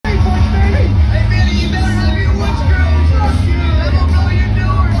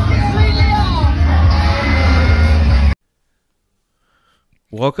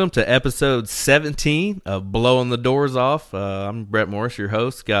Welcome to episode 17 of Blowing the Doors Off. I'm Brett Morris, your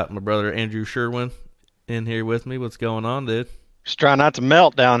host. Got my brother Andrew Shwerin in here with me. What's going on, dude? Just try not to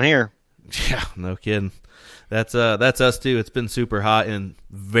melt down here. Yeah, no kidding. That's us too. It's been super hot and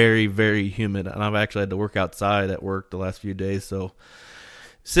very, very humid, and I've actually had to work outside at work the last few days, so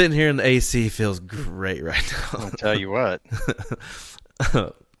sitting here in the AC feels great right now. I'll tell you what.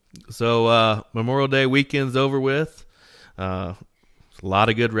 So Memorial Day weekend's over with. A lot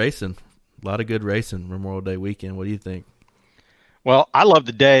of good racing. Memorial Day weekend. What do you think? Well, I love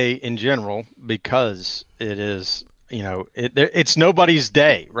the day in general because it is, it's nobody's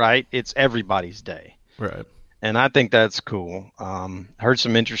day, right? It's everybody's day. Right. And I think that's cool. Heard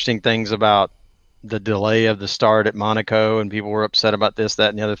some interesting things about the delay of the start at Monaco, and people were upset about this, that,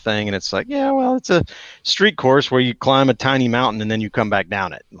 and the other thing. And it's like, yeah, well, it's a street course where you climb a tiny mountain and then you come back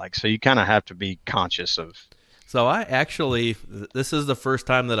down it. So you kind of have to be conscious of. So this is the first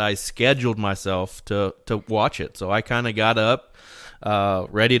time that I scheduled myself to watch it. So I kind of got up,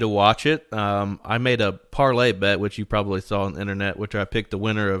 ready to watch it. I made a parlay bet, which you probably saw on the internet, which I picked the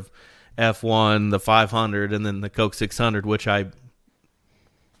winner of F1, the 500, and then the Coke 600, which I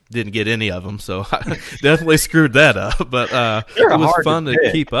didn't get any of them. So I definitely screwed that up. But it was fun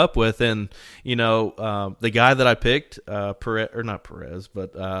to keep up with. And, the guy that I picked,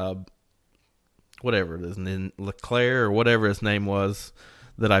 whatever it is, Leclerc or whatever his name was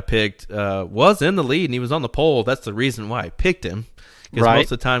that I picked, was in the lead, and he was on the pole. That's the reason why I picked him. Because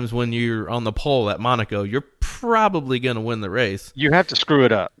most of the times when you're on the pole at Monaco, you're probably going to win the race. You have to screw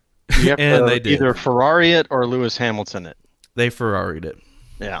it up. You have and to they did. Either Ferrari it or Lewis Hamilton it. They Ferrari'd it.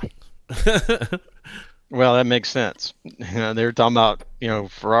 Yeah. Well, that makes sense. They were talking about,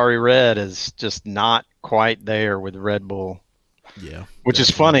 Ferrari Red is just not quite there with Red Bull. Yeah, which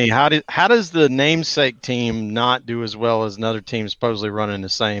is funny. How does the namesake team not do as well as another team supposedly running the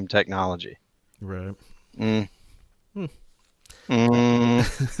same technology? Right.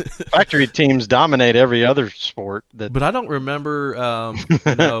 Factory teams dominate every other sport. But I don't remember.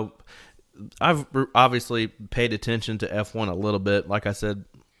 I've obviously paid attention to F1 a little bit. Like I said,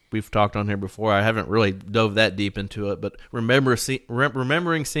 we've talked on here before. I haven't really dove that deep into it, but remembering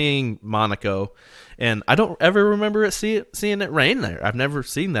seeing Monaco, and I don't ever remember seeing it rain there. I've never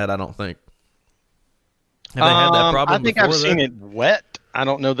seen that, I don't think. Have they had that problem I think I've seen it wet. I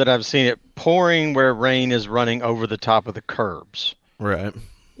don't know that I've seen it pouring where rain is running over the top of the curbs. Right.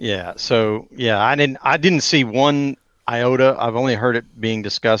 Yeah. So yeah, I didn't see one iota. I've only heard it being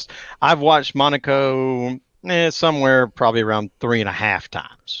discussed. I've watched Monaco somewhere probably around 3.5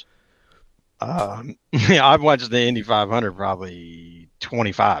 times. I've watched the Indy 500 probably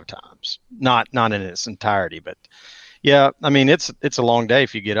 25 times. Not in its entirety, but yeah, I mean it's a long day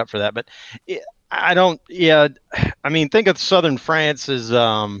if you get up for that. But think of southern France as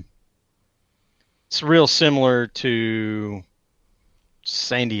it's real similar to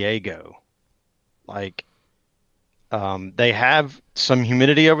San Diego. They have some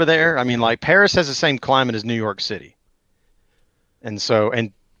humidity over there. I mean, like Paris has the same climate as New York City. And so,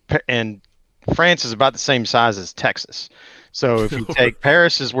 and France is about the same size as Texas. So if you take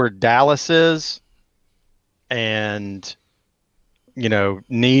Paris is where Dallas is, and,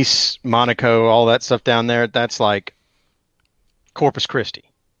 Nice, Monaco, all that stuff down there, that's like Corpus Christi.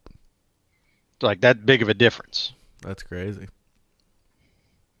 It's like that big of a difference. That's crazy.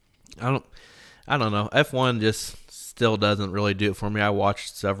 I don't know. F1 just still doesn't really do it for me. I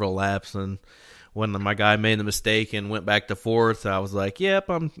watched several laps, and when my guy made the mistake and went back to fourth, I was like, yep,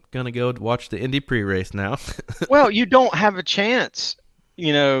 I'm going to go watch the Indy pre-race now. Well, you don't have a chance,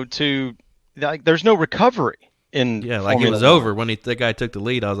 there's no recovery in Formula it was 1. over. When the guy took the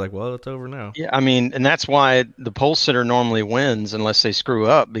lead, I was like, well, it's over now. Yeah, I mean, and that's why the pole sitter normally wins unless they screw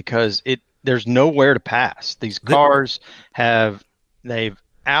up, because there's nowhere to pass. These cars they've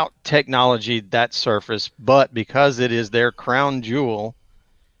out technology that surface, but because it is their crown jewel,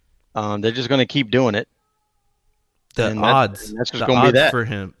 they're just going to keep doing it. The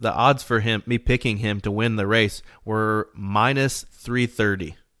odds for him, me picking him to win the race, were minus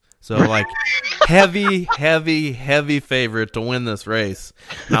 330. So like heavy favorite to win this race.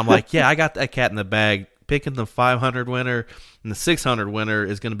 And I'm like, yeah, I got that cat in the bag. Picking the 500 winner and the 600 winner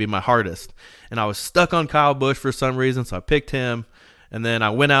is going to be my hardest. And I was stuck on Kyle Busch for some reason, so I picked him. And then I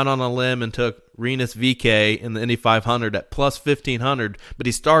went out on a limb and took Rinus VeeKay in the Indy 500 at plus 1,500, but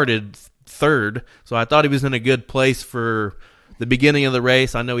he started third, so I thought he was in a good place for the beginning of the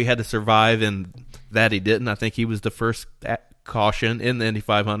race. I know he had to survive, and that he didn't. I think he was the first caution in the Indy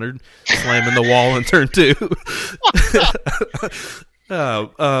 500, slamming the wall in turn 2.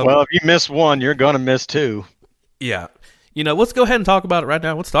 Well, if you miss one, you're going to miss two. Yeah. let's go ahead and talk about it right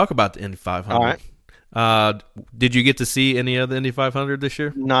now. Let's talk about the Indy All 500. right. Did you get to see any of the Indy 500 this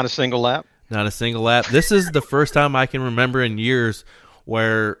year? Not a single lap. Not a single lap. This is the first time I can remember in years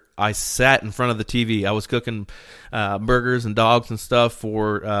where I sat in front of the TV. I was cooking burgers and dogs and stuff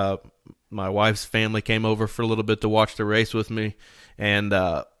for my wife's family came over for a little bit to watch the race with me. And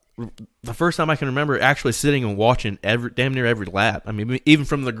the first time I can remember actually sitting and watching damn near every lap. I mean, even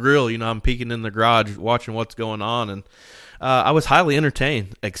from the grill, I'm peeking in the garage watching what's going on. And I was highly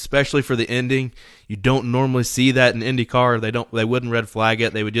entertained, especially for the ending. You don't normally see that in IndyCar. They wouldn't red flag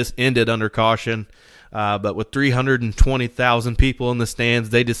it. They would just end it under caution. But with 320,000 people in the stands,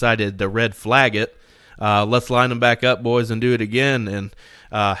 they decided to red flag it. Let's line them back up, boys, and do it again. And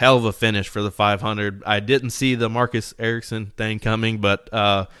hell of a finish for the 500. I didn't see the Marcus Ericsson thing coming, but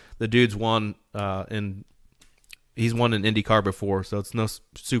the dude's won, and he's won an IndyCar before, so it's no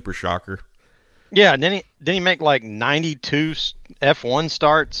super shocker. Yeah, and then he make like 92 F1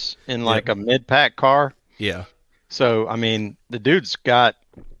 starts in like a mid-pack car. Yeah. So I mean, the dude's got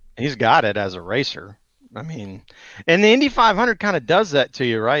it as a racer. I mean, and the Indy 500 kind of does that to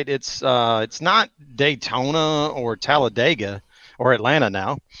you, right? It's not Daytona or Talladega or Atlanta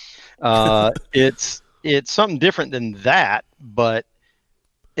now. It's something different than that, but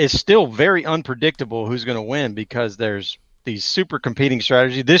it's still very unpredictable who's going to win because there's these super competing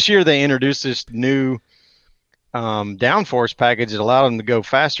strategies. This year they introduced this new downforce package that allowed them to go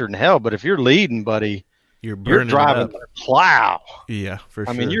faster than hell. But if you're leading, buddy, you're driving a plow. Yeah, for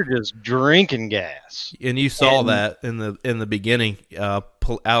sure. I mean, you're just drinking gas. And you saw that in the beginning.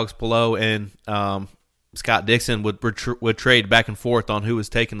 Alex Palou and Scott Dixon would trade back and forth on who was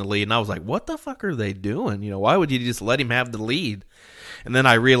taking the lead, and I was like, "What the fuck are they doing? Why would you just let him have the lead?" And then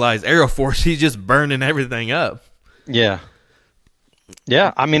I realized Aeroforce, he's just burning everything up. Yeah.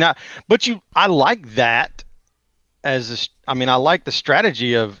 Yeah, I mean, I like that I like the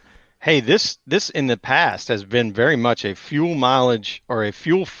strategy of, hey, this in the past has been very much a fuel mileage or a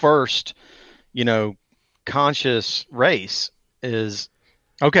fuel first, conscious race is,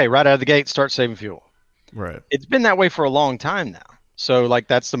 okay, right out of the gate, start saving fuel. Right. It's been that way for a long time now. So like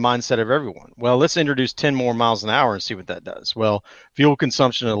that's the mindset of everyone. Well, let's introduce 10 more miles an hour and see what that does. Well, fuel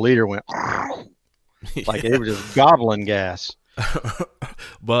consumption of a liter went like it was just gobbling gas.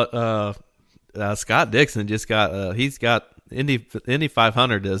 But Scott Dixon just got he's got Indy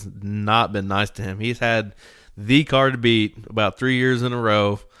 500 has not been nice to him. He's had the car to beat about 3 years in a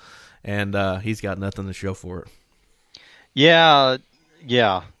row, and he's got nothing to show for it. Yeah.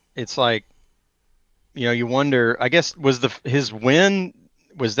 It's like, you wonder. I guess his win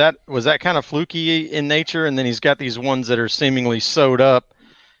was that kind of fluky in nature, and then he's got these ones that are seemingly sewed up,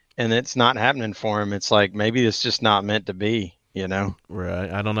 and it's not happening for him. It's like maybe it's just not meant to be. Right.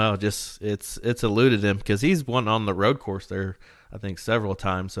 I don't know. Just it's eluded him because he's won on the road course there, I think, several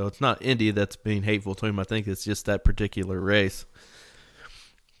times. So it's not Indy that's being hateful to him. I think it's just that particular race.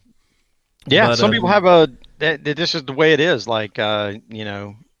 Yeah. But, some people have this is the way it is. Like, I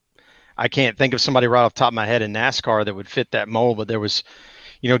can't think of somebody right off the top of my head in NASCAR that would fit that mold, but there was,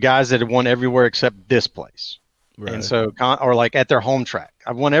 guys that had won everywhere except this place. Right. And so, or like at their home track,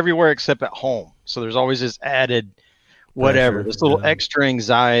 I've won everywhere except at home. So there's always this added whatever, pressure, this little extra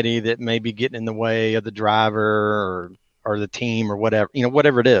anxiety that may be getting in the way of the driver or the team or whatever,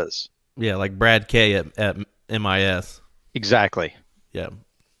 whatever it is. Yeah, like Brad K at MIS. Exactly. Yeah.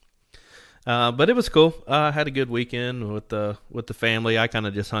 But it was cool. I had a good weekend with the family. I kind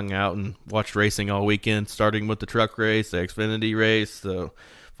of just hung out and watched racing all weekend, starting with the truck race, the Xfinity race, the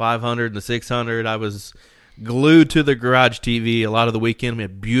 500 and the 600. I was glued to the garage TV a lot of the weekend. We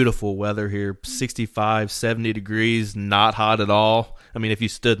had beautiful weather here, 65, 70 degrees, not hot at all. I mean, if you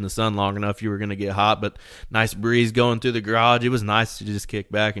stood in the sun long enough, you were going to get hot, but nice breeze going through the garage. It was nice to just kick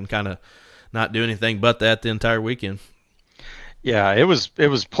back and kind of not do anything but that the entire weekend. Yeah, it was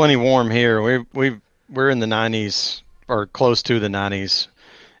plenty warm here. We're in the 90s or close to the 90s,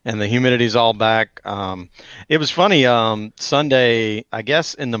 and the humidity's all back. It was funny. Sunday, I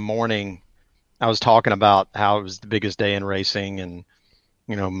guess in the morning, I was talking about how it was the biggest day in racing, and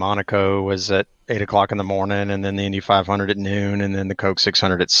Monaco was at 8:00 in the morning, and then the Indy 500 at noon, and then the Coke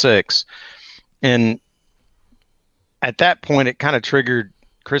 600 at 6. And at that point, it kind of triggered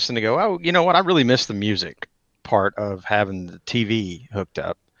Kristen to go, "Oh, you know what? I really miss the music part of having the TV hooked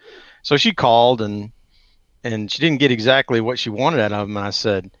up." So she called, and she didn't get exactly what she wanted out of them. And I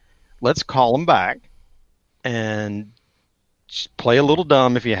said, "Let's call them back and play a little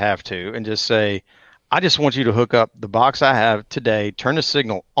dumb if you have to, and just say, I just want you to hook up the box I have today, turn the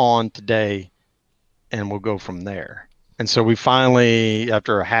signal on today, and we'll go from there." And so we finally,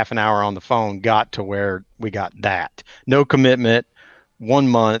 after a half an hour on the phone, got to where we got that. No commitment, 1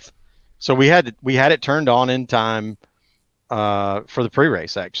 month. So we had it turned on in time for the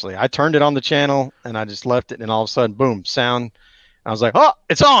pre-race. Actually, I turned it on the channel and I just left it, and all of a sudden, boom, sound. I was like, oh,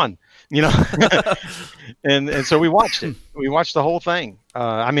 it's on, and so we watched it. We watched the whole thing.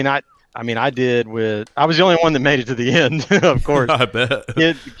 I was the only one that made it to the end, of course. I bet.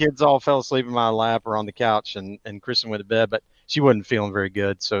 The kids all fell asleep in my lap or on the couch, and Kristen went to bed, but she wasn't feeling very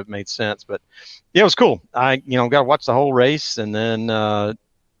good, so it made sense. But yeah, it was cool. I got to watch the whole race, and then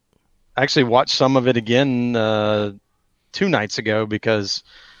actually watched some of it again 2 nights ago because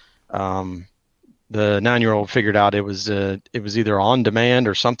the 9-year-old figured out it was either on demand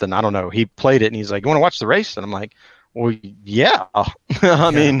or something. I don't know. He played it, and he's like, "You want to watch the race?" And I'm like, well, yeah. I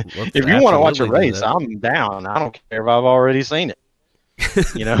mean, if you want to watch a race, I'm down. I don't care if I've already seen it.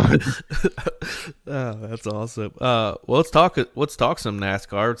 Oh, that's awesome. Well, let's talk some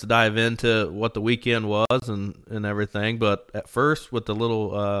NASCAR. Let's dive into what the weekend was and everything. But at first, with the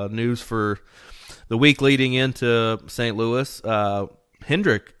little news for the week leading into St. Louis,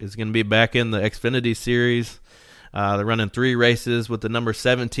 Hendrick is going to be back in the Xfinity Series. They're running 3 races with the number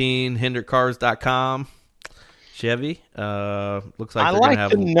 17, HendrickCars.com. Chevy. Looks like I they're like gonna have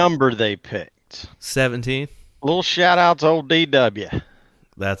the number they picked. 17. A little shout out to old DW.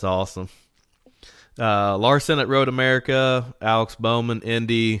 That's awesome. Larson at Road America, Alex Bowman,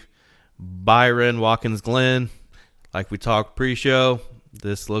 Indy, Byron, Watkins Glen. Like we talked pre-show,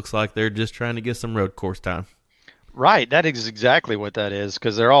 this looks like they're just trying to get some road course time. Right, that is exactly what that is,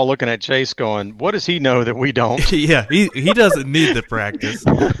 because they're all looking at Chase going, what does he know that we don't? Yeah, he doesn't need the practice.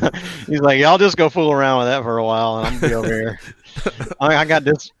 He's like, I'll just go fool around with that for a while, and I'm going to be over here. I got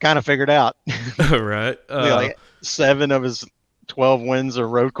this kind of figured out. Right. Like 7 of his 12 wins are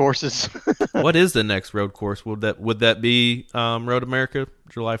road courses. What is the next road course? Would that be Road America,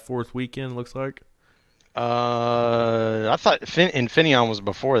 July 4th weekend, looks like? I thought Infineon was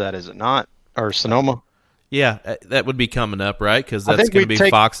before that, is it not? Or Sonoma? Yeah, that would be coming up, right? Because that's going to be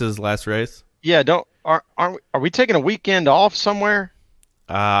Fox's last race. Yeah, are we taking a weekend off somewhere?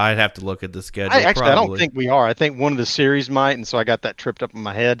 I'd have to look at the schedule. I don't think we are. I think one of the series might, and so I got that tripped up in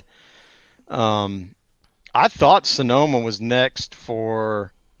my head. I thought Sonoma was next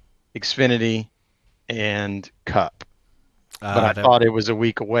for Xfinity and Cup, but I thought it was a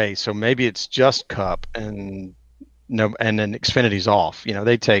week away. So maybe it's just Cup and then Xfinity's off.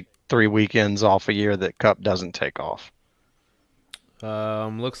 They take 3 weekends off a year that Cup doesn't take off.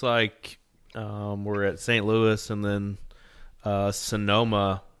 Looks like we're at St. Louis and then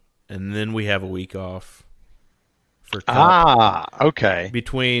Sonoma, and then we have a week off for Cup. Okay.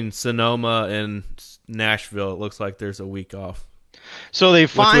 Between Sonoma and Nashville, it looks like there's a week off. So they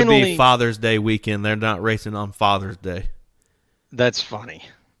finally... Which would be Father's Day weekend. They're not racing on Father's Day. That's funny.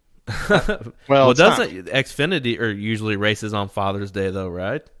 Well, doesn't Xfinity usually races on Father's Day though,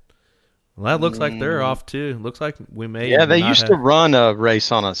 right? Well, that looks like they're off too. Looks like we may. Yeah, they used to run a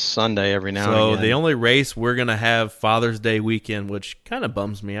race on a Sunday every now and again. So the only race we're going to have Father's Day weekend, which kind of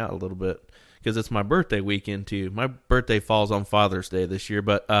bums me out a little bit because it's my birthday weekend too. My birthday falls on Father's Day this year,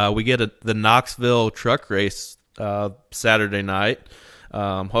 but we get the Knoxville truck race Saturday night.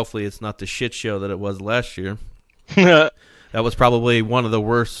 Hopefully it's not the shit show that it was last year. That was probably one of the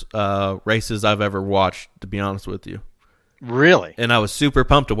worst races I've ever watched, to be honest with you. Really? And I was super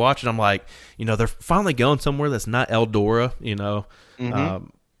pumped to watch it. I'm like, they're finally going somewhere that's not Eldora,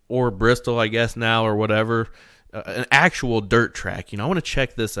 or Bristol, I guess now, or whatever. An actual dirt track. I want to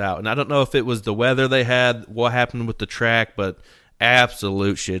check this out. And I don't know if it was the weather they had, what happened with the track, but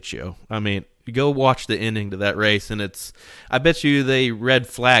absolute shit show. I mean, you go watch the ending to that race, and I bet you they red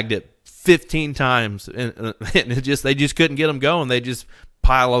flagged it 15 times, and they just couldn't get them going. They just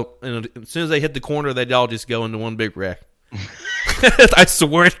pile up, and as soon as they hit the corner, they'd all just go into one big wreck. I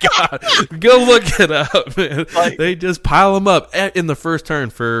swear to God, go look it up. They just pile them up in the first turn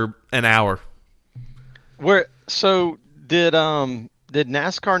for an hour. So did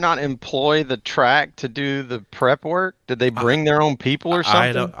NASCAR not employ the track to do the prep work? Did they bring their own people or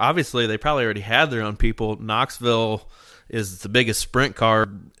something? Obviously, they probably already had their own people. Knoxville is the biggest sprint car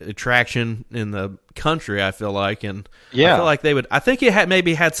attraction in the country, I feel like, and I feel like they would. I think it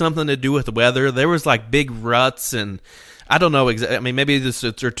maybe had something to do with the weather. There was like big ruts, and I don't know exactly. I mean, maybe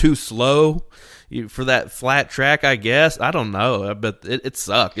they're too slow for that flat track, I guess. I don't know, but it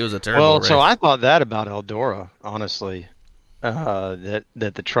sucked. It was a terrible race. So I thought that about Eldora, honestly, that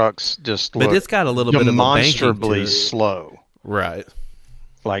the trucks just but it's got a little bit of demonstrably slow, right?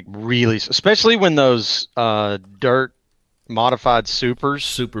 Like really, especially when those dirt modified super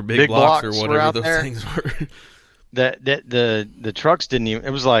big blocks or whatever those there. things were. that the trucks didn't even.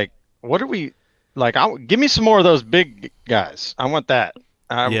 It was like, what are we like? Give me some more of those big guys. I want that.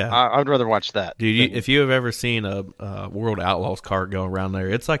 Yeah. I would rather watch that. Dude, if you have ever seen a World Outlaws car go around there,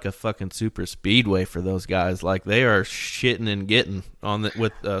 it's like a fucking super speedway for those guys. Like they are shitting and getting on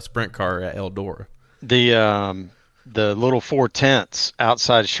with a sprint car at Eldora. The little 410s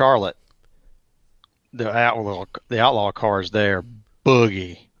outside Charlotte, the outlaw cars there,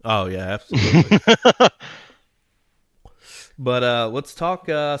 boogie. Oh yeah, absolutely. But let's talk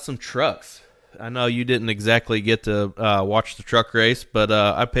some trucks. I know you didn't exactly get to watch the truck race, but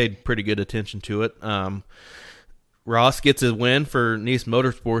I paid pretty good attention to it. Ross gets his win for Nice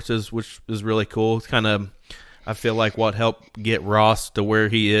Motorsports, which is really cool. It's kind of, I feel like what helped get Ross to where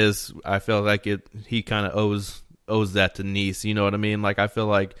he is. I feel like he kind of owes that to Nice. You know what I mean? Like I feel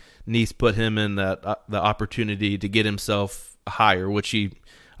like Nice put him in the opportunity to get himself higher, which he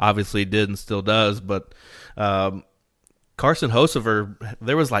obviously did and still does. But Carson Hocevar,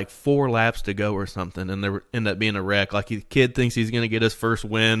 there was like 4 laps to go or something, and there ended up being a wreck. Like the kid thinks he's going to get his first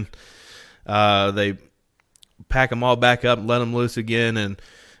win. They pack him all back up and let him loose again, and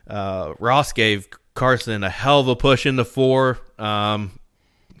Ross gave Carson a hell of a push into 4.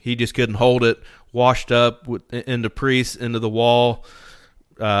 He just couldn't hold it. Washed up into Priest, into the wall.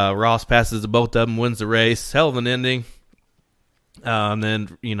 Ross passes the both of them, wins the race. Hell of an ending. And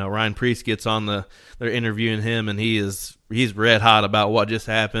then Ryan Priest gets on they're interviewing him, and he's red hot about what just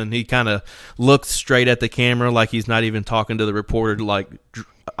happened. He kind of looks straight at the camera like he's not even talking to the reporter, like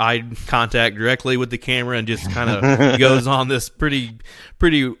eye contact directly with the camera, and just kind of goes on this pretty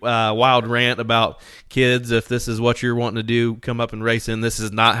wild rant about kids. If this is what you're wanting to do, come up and race in. This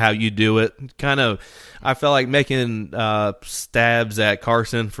is not how you do it. Kind of, I felt like making stabs at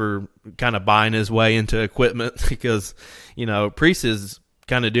Carson for kind of buying his way into equipment because Priest is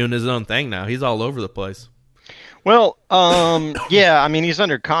kind of doing his own thing now. He's all over the place. Well, yeah, I mean he's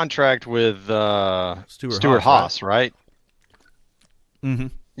under contract with Stuart Haas, right? Mm-hmm.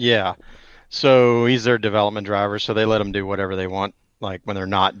 Yeah. So he's their development driver, so they let him do whatever they want, like when they're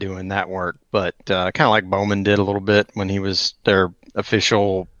not doing that work. But kind of like Bowman did a little bit when he was their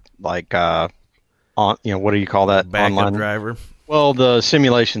official, like, what do you call that? Backup online driver. Well, the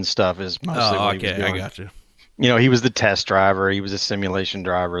simulation stuff is mostly what he was okay, doing. I got you. He was the test driver, he was a simulation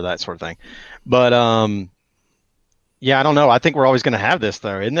driver, that sort of thing. But yeah, I don't know. I think we're always going to have this,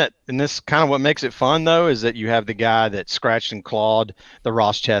 though. And this kind of what makes it fun, though, is that you have the guy that scratched and clawed the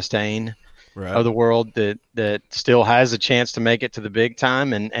Ross Chastain of the world that still has a chance to make it to the big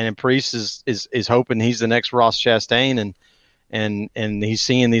time. And Priest is hoping he's the next Ross Chastain. And he's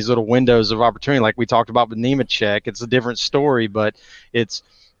seeing these little windows of opportunity, like we talked about with Nemechek. It's a different story, but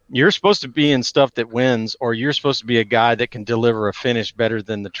you're supposed to be in stuff that wins, or you're supposed to be a guy that can deliver a finish better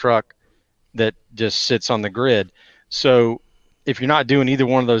than the truck that just sits on the grid. So if you're not doing either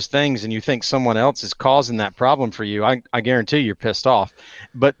one of those things and you think someone else is causing that problem for you, I guarantee you're pissed off.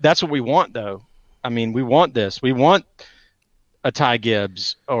 But that's what we want, though. I mean, we want this. We want a Ty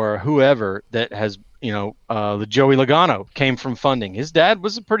Gibbs or whoever that has, the Joey Logano came from funding. His dad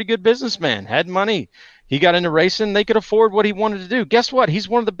was a pretty good businessman, had money. He got into racing. They could afford what he wanted to do. Guess what? He's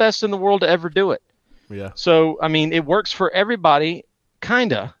one of the best in the world to ever do it. Yeah. So, I mean, it works for everybody,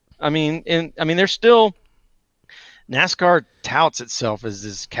 kind of. There's still – NASCAR touts itself as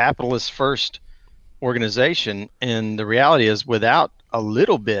this capitalist first organization, and the reality is without a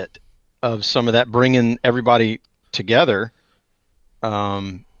little bit of some of that bringing everybody together,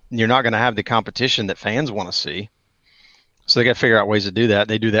 you're not going to have the competition that fans want to see. So they got to figure out ways to do that.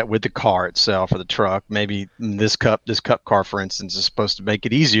 They do that with the car itself or the truck. Maybe this cup car, for instance, is supposed to make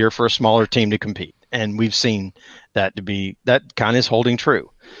it easier for a smaller team to compete, and we've seen that kind of is holding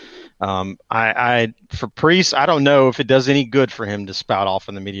true. For Priest, I don't know if it does any good for him to spout off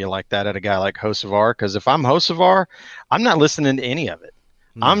in the media like that at a guy like Hocevar, because if I'm Hocevar, I'm not listening to any of it.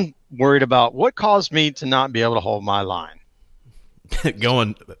 No. I'm worried about what caused me to not be able to hold my line.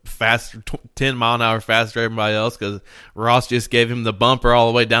 Going faster, 10 mile an hour faster than everybody else, because Ross just gave him the bumper all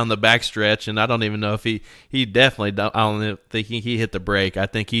the way down the backstretch, and I don't even know if he definitely don't. I don't think he hit the brake. I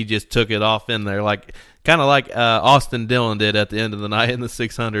think he just took it off in there, kind of like Austin Dillon did at the end of the night in the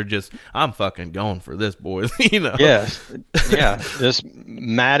 600. Just, I'm fucking going for this, boys. Yeah. Just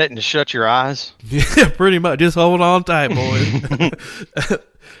mat it and shut your eyes. Yeah, pretty much. Just hold on tight, boys.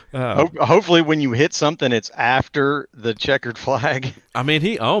 Hopefully when you hit something, it's after the checkered flag. I mean,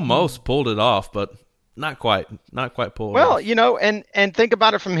 he almost pulled it off, but not quite pulled it off. And think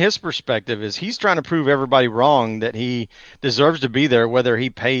about it from his perspective, is he's trying to prove everybody wrong that he deserves to be there, whether he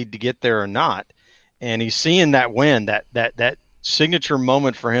paid to get there or not. And he's seeing that win, that signature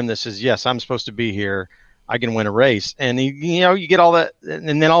moment for him that says, yes, I'm supposed to be here. I can win a race. And you get all that, and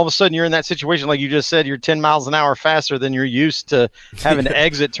then all of a sudden you're in that situation, like you just said, you're 10 miles an hour faster than you're used to having to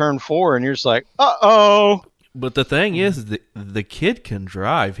exit turn 4, and you're just like, uh-oh. But the thing is, the kid can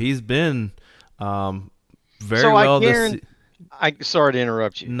drive. He's been very So well. sorry to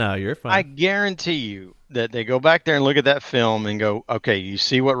interrupt you. No, you're fine. I guarantee you that they go back there and look at that film and go, okay, you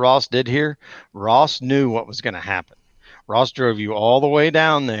see what Ross did here? Ross knew what was going to happen. Ross drove you all the way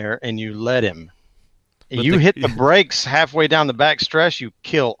down there, and you let him. But you hit the brakes halfway down the back stretch, you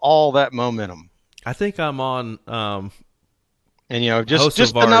kill all that momentum. I think I'm on. And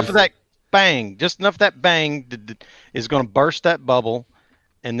just enough of that bang, is going to burst that bubble,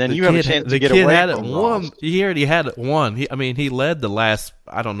 and then you have a chance to get away from Ross. He already had it won. He led the last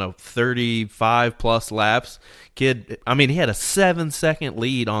 35 plus laps. Kid, he had a 7-second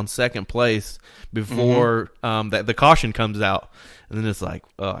lead on second place before the caution comes out. And then it's like,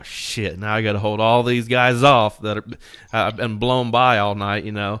 oh, shit, now I got to hold all these guys off that have been blown by all night,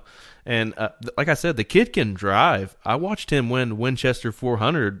 And like I said, the kid can drive. I watched him win Winchester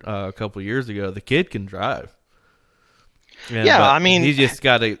 400 a couple years ago. The kid can drive. He's just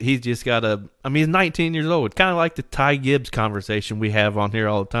got to. He's 19 years old. Kind of like the Ty Gibbs conversation we have on here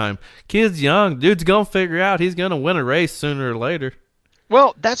all the time. Kid's young. Dude's going to figure out he's going to win a race sooner or later.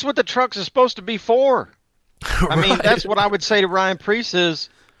 Well, that's what the trucks is supposed to be for. Right. That's what I would say to Ryan Preece is,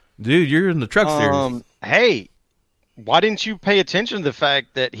 dude, you're in the truck series. Hey, why didn't you pay attention to the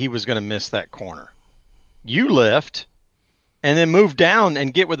fact that he was going to miss that corner? You lift and then move down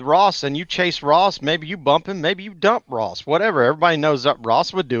and get with Ross, and you chase Ross. Maybe you bump him. Maybe you dump Ross. Whatever. Everybody knows that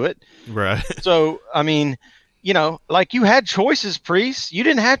Ross would do it. Right. So, like you had choices, Preece. You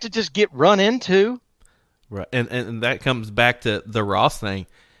didn't have to just get run into. Right. And that comes back to the Ross thing.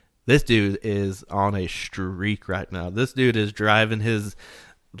 This dude is on a streak right now. This dude is driving his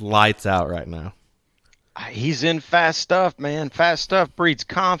lights out right now. He's in fast stuff, man. Fast stuff breeds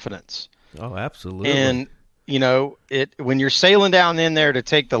confidence. Oh, absolutely. And, when you're sailing down in there to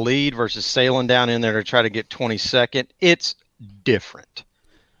take the lead versus sailing down in there to try to get 22nd, it's different.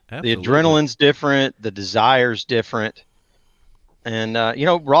 Absolutely. The adrenaline's different. The desire's different. And,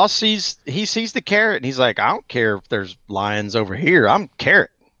 Ross sees the carrot, and he's like, I don't care if there's lions over here. I'm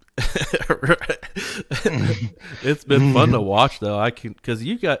carrot. It's been fun to watch though. Because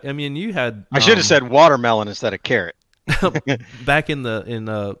you had. I should have said watermelon instead of carrot. Back in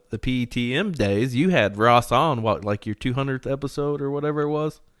the PETM days, you had Ross on like your 200th episode or whatever it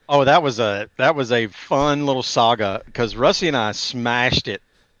was. Oh, that was a fun little saga because Rusty and I smashed it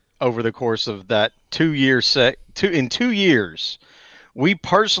over the course of that 2 year in 2 years. We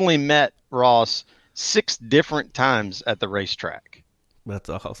personally met Ross 6 different times at the racetrack. That's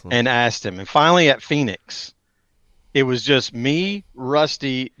awesome. And asked him. And finally at Phoenix, it was just me,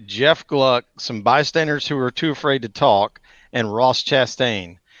 Rusty, Jeff Gluck, some bystanders who were too afraid to talk, and Ross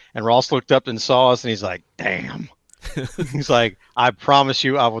Chastain. And Ross looked up and saw us, and he's like, damn. He's like, I promise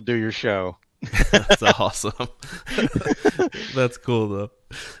you I will do your show. That's awesome. That's cool,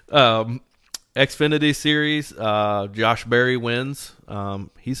 though. Xfinity Series, Josh Berry wins.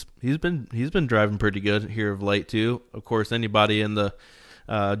 He's been driving pretty good here of late too. Of course, anybody in the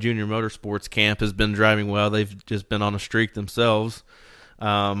junior motorsports camp has been driving well. They've just been on a streak themselves.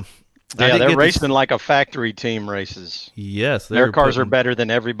 They're racing like a factory team races. Yes, their cars are better than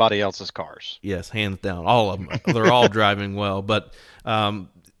everybody else's cars. Yes, hands down, all of them. They're all driving well, but the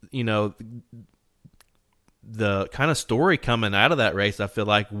kind of story coming out of that race, I feel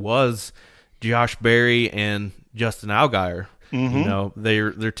like, was Josh Berry and Justin Allgaier. Mm-hmm.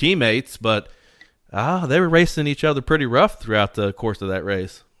 They're teammates, but they were racing each other pretty rough throughout the course of that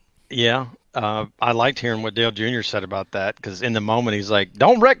race. Yeah, I liked hearing what Dale Jr. said about that because in the moment he's like,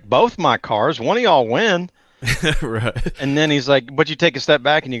 "Don't wreck both my cars. One of y'all win." Right. And then he's like, "But you take a step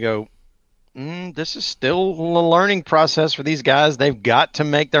back and you go, this is still a learning process for these guys. They've got to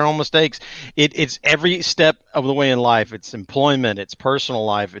make their own mistakes. It's every step of the way in life. It's employment. It's personal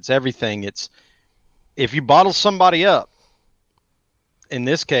life. It's everything. It's if you bottle somebody up, in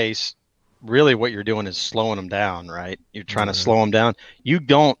this case, really what you're doing is slowing them down, right? You're trying to slow them down. You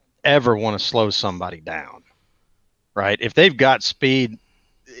don't ever want to slow somebody down, right? If they've got speed,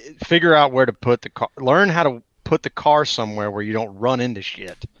 figure out where to put the car. Learn how to put the car somewhere where you don't run into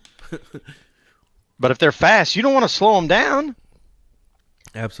shit. But if they're fast, you don't want to slow them down.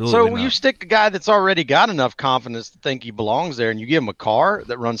 Absolutely. So not. you stick a guy that's already got enough confidence to think he belongs there, and you give him a car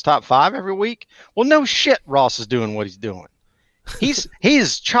that runs top 5 every week. Well, no shit, Ross is doing what he's doing.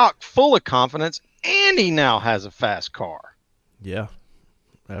 He's chock full of confidence, and he now has a fast car. Yeah,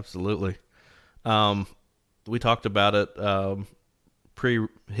 absolutely. We talked about it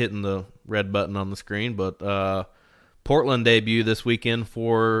hitting the red button on the screen, but Portland debut this weekend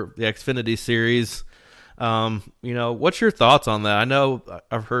for the Xfinity Series. What's your thoughts on that? I know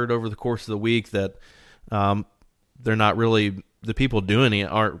I've heard over the course of the week that they're not really, the people doing it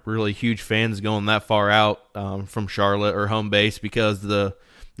aren't really huge fans going that far out from Charlotte or home base, because the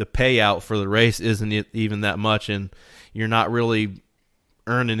payout for the race isn't even that much, and you're not really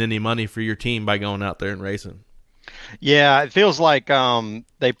earning any money for your team by going out there and racing. Yeah, it feels like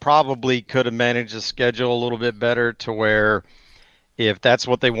they probably could have managed the schedule a little bit better, to where if that's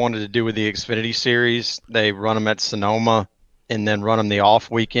what they wanted to do with the Xfinity Series, they run them at Sonoma and then run them the off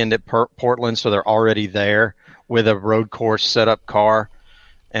weekend at Portland, so they're already there with a road course setup car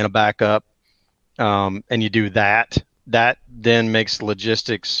and a backup, and you do that. That then makes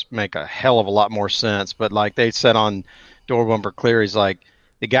logistics make a hell of a lot more sense. But like they said on Door Bumper Clear, he's like,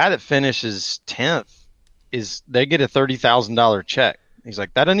 the guy that finishes 10th, they get a $30,000 check. He's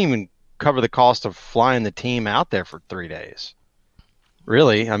like, that doesn't even cover the cost of flying the team out there for 3 days.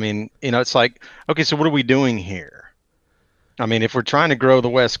 Really? I mean, it's like, okay, so what are we doing here? I mean, if we're trying to grow the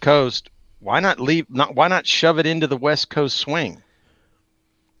West Coast, why not shove it into the West Coast swing?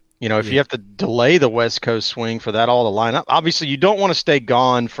 If you have to delay the West Coast swing for that all to line up, obviously you don't want to stay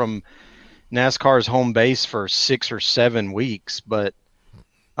gone from NASCAR's home base for 6 or 7 weeks, but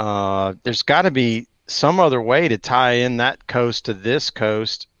there's got to be some other way to tie in that coast to this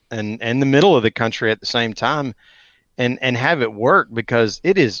coast and the middle of the country at the same time, and have it work, because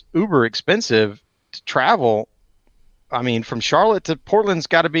it is uber expensive to travel. I mean, from Charlotte to Portland's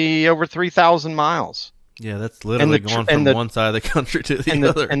got to be over 3,000 miles. Yeah, that's literally going from one side of the country to the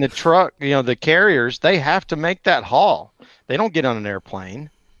other. And the truck, the carriers, they have to make that haul. They don't get on an airplane.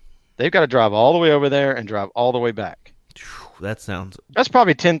 They've got to drive all the way over there and drive all the way back. That's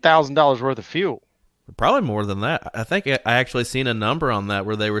probably $10,000 worth of fuel. Probably more than that. I think I actually seen a number on that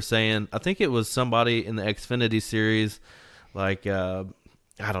where they were saying, I think it was somebody in the Xfinity Series, like I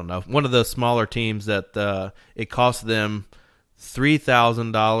don't know, one of those smaller teams, that it cost them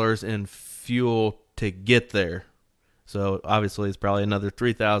 $3,000 in fuel to get there. So obviously it's probably another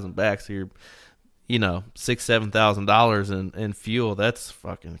 $3,000 back. So you're, $6,000-$7,000 in fuel. That's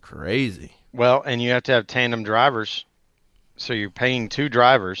fucking crazy. Well, and you have to have tandem drivers, so you're paying 2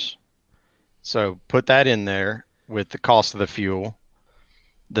 drivers. So put that in there with the cost of the fuel,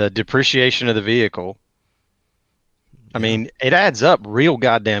 the depreciation of the vehicle. I mean, it adds up real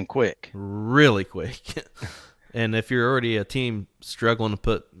goddamn quick. Really quick. And if you're already a team struggling to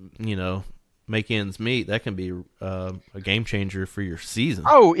put, make ends meet, that can be a game changer for your season.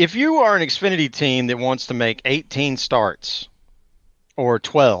 Oh, if you are an Xfinity team that wants to make 18 starts or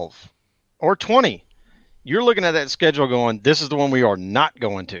 12 or 20, you're looking at that schedule going, this is the one we are not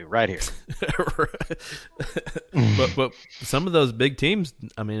going to right here. But some of those big teams,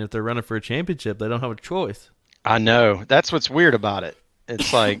 I mean, if they're running for a championship, they don't have a choice. I know. That's what's weird about it.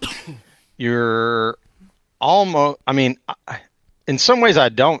 It's like you're almost, I mean, in some ways I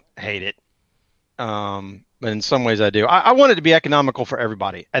don't hate it. But in some ways I do. I want it to be economical for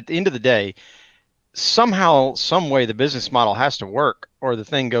everybody. At the end of the day, somehow, some way, the business model has to work or the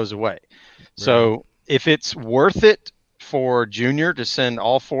thing goes away. Right. So if it's worth it for Junior to send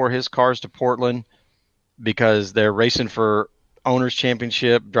all 4 of his cars to Portland because they're racing for Owners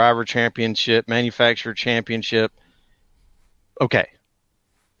Championship, Driver Championship, Manufacturer Championship, okay.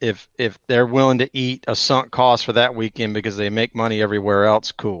 If they're willing to eat a sunk cost for that weekend because they make money everywhere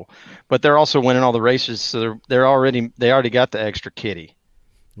else, cool. But they're also winning all the races, so they already got the extra kitty.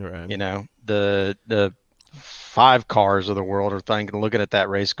 Right. The 5 cars of the world are looking at that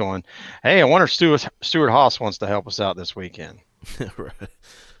race going, hey, I wonder if Stuart Haas wants to help us out this weekend. Right.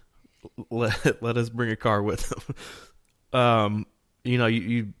 Let us bring a car with him.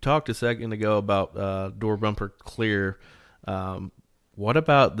 You talked a second ago about Door Bumper Clear. What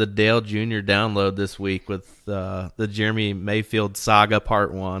about the Dale Jr. download this week with the Jeremy Mayfield saga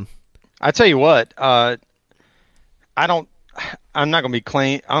part 1? I tell you what, I'm not going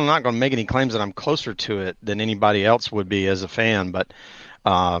to make any claims that I'm closer to it than anybody else would be as a fan, but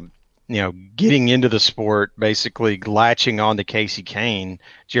getting into the sport, basically latching on to Casey Kane,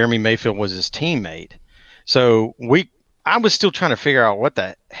 Jeremy Mayfield was his teammate. So I was still trying to figure out what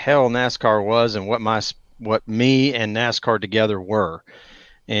the hell NASCAR was and what me and NASCAR together were.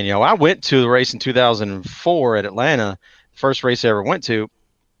 And, I went to the race in 2004 at Atlanta, the first race I ever went to.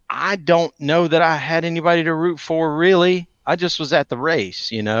 I don't know that I had anybody to root for, really. I just was at the race,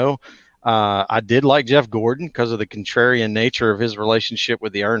 I did like Jeff Gordon because of the contrarian nature of his relationship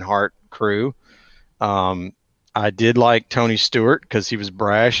with the Earnhardt crew. I did like Tony Stewart because he was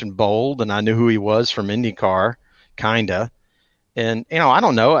brash and bold, and I knew who he was from IndyCar, kinda. And I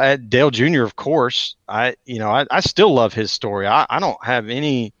don't know. Dale Jr. Of course, I still love his story. I don't have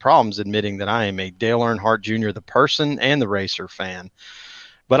any problems admitting that I am a Dale Earnhardt Jr. the person and the racer fan.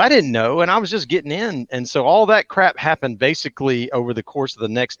 But I didn't know, and I was just getting in, and so all that crap happened basically over the course of the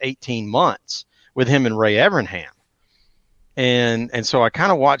next 18 months with him and Ray Evernham, and so I kind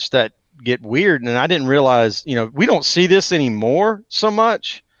of watched that get weird, and I didn't realize, we don't see this anymore so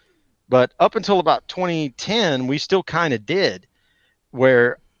much, but up until about 2010, we still kind of did,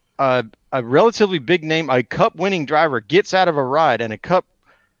 where a relatively big name, a Cup winning driver gets out of a ride, and a Cup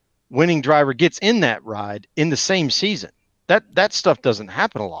winning driver gets in that ride in the same season. That stuff doesn't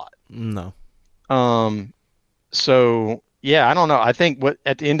happen a lot. No. So yeah, I don't know. I think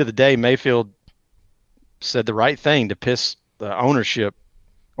at the end of the day, Mayfield said the right thing to piss the ownership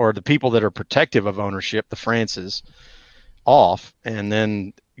or the people that are protective of ownership, the Frances, off. And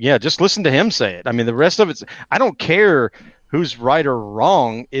then, yeah, just listen to him say it. I mean, the rest of it's, I don't care who's right or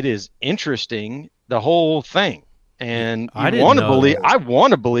wrong. It is interesting, the whole thing. And I want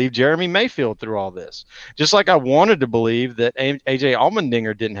to believe Jeremy Mayfield through all this, just like I wanted to believe that AJ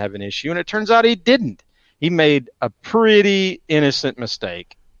Allmendinger didn't have an issue, and it turns out he didn't. He made a pretty innocent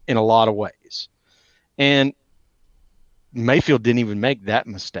mistake in a lot of ways, and Mayfield didn't even make that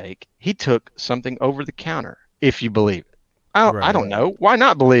mistake. He took something over the counter, if you believe it. I don't know. Why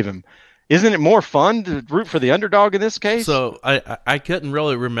not believe him? Isn't it more fun to root for the underdog in this case? So I couldn't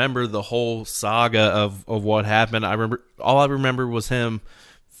really remember the whole saga of what happened. All I remember was him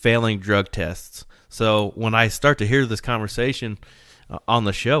failing drug tests. So when I start to hear this conversation on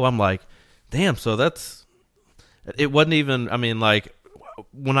the show, I'm like, damn, so it wasn't even, I mean, like,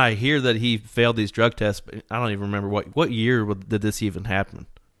 when I hear that he failed these drug tests, I don't even remember what year did this even happen?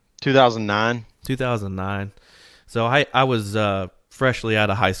 2009. 2009. So I was freshly out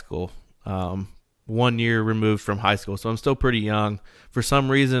of high school. 1 year removed from high school, so I'm still pretty young. For some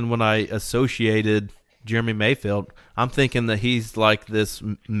reason, when I associated Jeremy Mayfield, I'm thinking that he's like this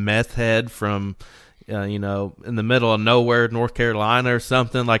meth head from, in the middle of nowhere, North Carolina or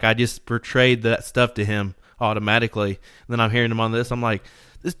something. Like, I just portrayed that stuff to him automatically. And then I'm hearing him on this. I'm like,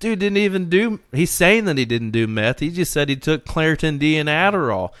 this dude didn't even he's saying that he didn't do meth. He just said he took Claritin D and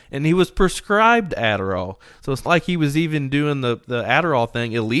Adderall, and he was prescribed Adderall. So it's like he was even doing the Adderall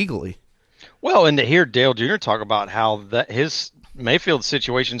thing illegally. Well, and to hear Dale Jr. talk about how his Mayfield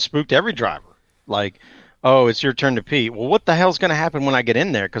situation spooked every driver. Like, oh, it's your turn to pee. Well, what the hell's going to happen when I get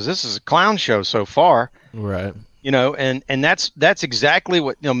in there? Because this is a clown show so far. Right. And that's exactly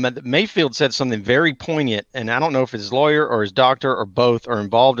what, Mayfield said something very poignant, and I don't know if his lawyer or his doctor or both are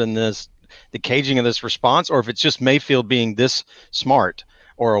involved in this, the caging of this response, or if it's just Mayfield being this smart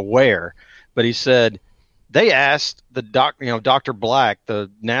or aware. But he said, they asked Dr. Black, the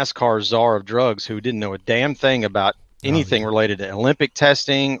NASCAR czar of drugs, who didn't know a damn thing about anything related to Olympic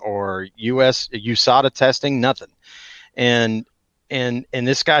testing or USADA testing, nothing. And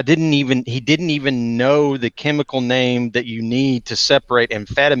this guy didn't even know the chemical name that you need to separate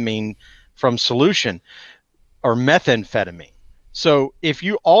amphetamine from solution, or methamphetamine. So if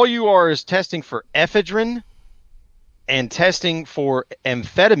all you are is testing for ephedrine and testing for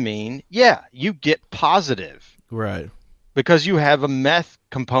amphetamine, yeah, you get positive. Right. Because you have a meth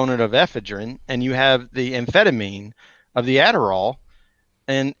component of ephedrine and you have the amphetamine of the Adderall.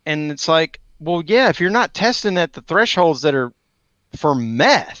 And it's like, well, yeah, if you're not testing at the thresholds that are for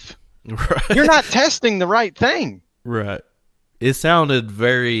meth, right, you're not testing the right thing. Right. It sounded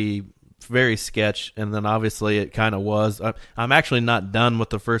very, very sketch, and then obviously it kind of was. I'm actually not done with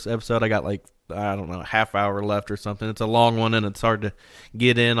the first episode. I got I don't know, a half hour left or something. It's a long one, and it's hard to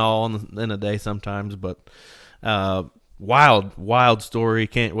get in all in a day sometimes. But wild story.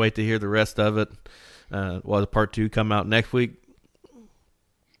 Can't wait to hear the rest of it. Will part 2 come out next week?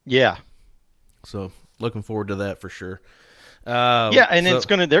 Yeah. So looking forward to that for sure. They're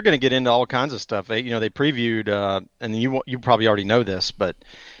gonna get into all kinds of stuff. They previewed, and you probably already know this, but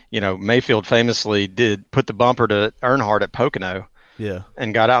Mayfield famously did put the bumper to Earnhardt at Pocono. Yeah,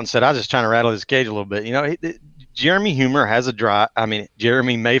 and got out and said, "I was just trying to rattle his cage a little bit." Jeremy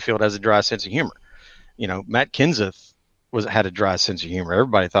Mayfield has a dry sense of humor. Matt Kenseth had a dry sense of humor.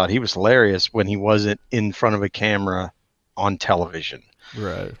 Everybody thought he was hilarious when he wasn't in front of a camera on television.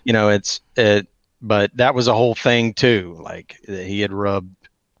 Right. But that was a whole thing too. Like, he had rubbed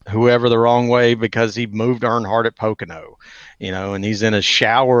whoever the wrong way because he moved Earnhardt at Pocono, and he's in a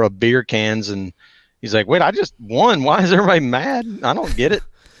shower of beer cans and he's like, wait, I just won. Why is everybody mad? I don't get it.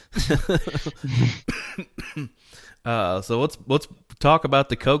 So let's talk about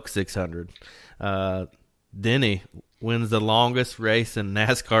the Coke 600. Denny wins the longest race in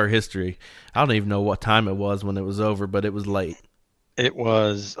NASCAR history. I don't even know what time it was when it was over, but it was late. It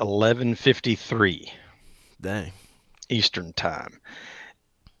was 11:53 Dang. Eastern time.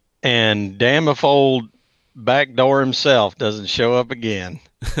 And damn if old backdoor himself doesn't show up again.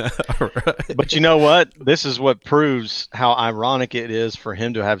 All right. But you know what? This is what proves how ironic it is for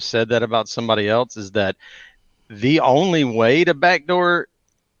him to have said that about somebody else, is that the only way to backdoor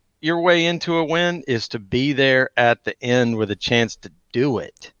your way into a win is to be there at the end with a chance to do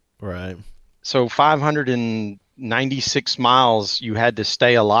it. Right. So 596 miles you had to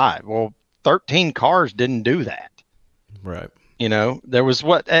stay alive. Well, 13 cars didn't do that. Right. You know, there was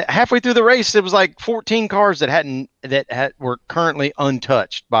halfway through the race, it was like 14 cars that were currently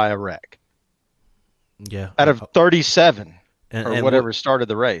untouched by a wreck Yeah. out of 37 and whatever started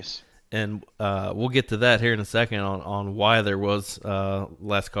the race. And we'll get to that here in a second on why there was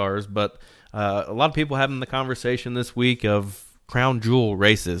less cars. But a lot of people having the conversation this week of crown jewel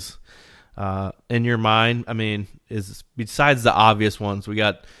races. In your mind, I mean, is besides the obvious ones, we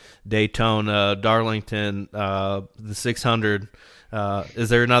got Daytona, Darlington, the 600. Is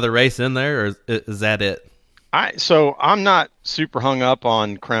there another race in there, or is that it? So I'm not super hung up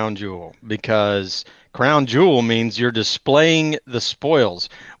on crown jewel, because crown jewel means you're displaying the spoils.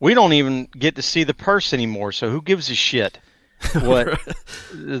 We don't even get to see the purse anymore, so who gives a shit? What?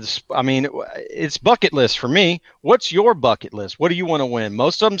 I mean, it's bucket list for me. What's your bucket list? What do you want to win?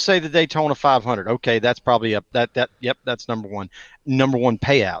 Most of them say the Daytona 500. Okay, that's probably up. Yep, that's number one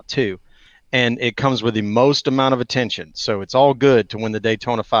payout too, and it comes with the most amount of attention. So it's all good to win the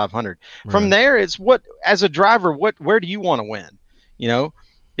Daytona 500. Right. From there, it's as a driver, where do you want to win? You know,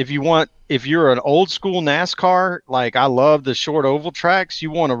 if you're an old school NASCAR, like I love the short oval tracks, you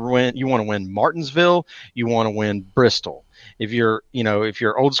want to win Martinsville, you want to win Bristol. If you're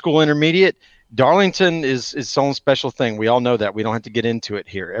old school intermediate, Darlington is its own special thing. We all know that. We don't have to get into it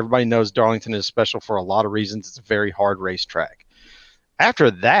here. Everybody knows Darlington is special for a lot of reasons. It's a very hard racetrack.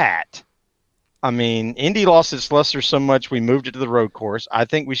 After that, I mean, Indy lost its luster so much we moved it to the road course. I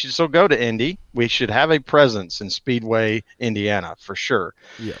think we should still go to Indy. We should have a presence in Speedway, Indiana, for sure.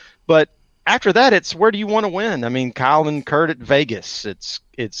 Yeah. But after that, it's where do you want to win? I mean, Kyle and Kurt at Vegas. It's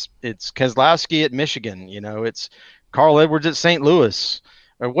Keselowski at Michigan. You know, it's Carl Edwards at St. Louis,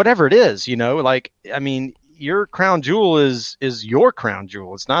 or whatever it is. You know, like, I mean, your crown jewel is your crown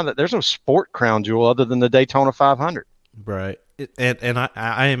jewel. It's not that there's no sport crown jewel other than the Daytona 500. Right. And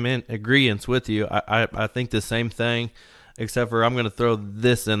I am in agreement with you. I think the same thing, except for I'm going to throw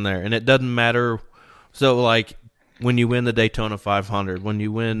this in there, and it doesn't matter. So, like, when you win the Daytona 500, when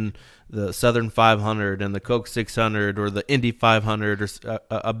you win the Southern 500 and the Coke 600 or the Indy 500 or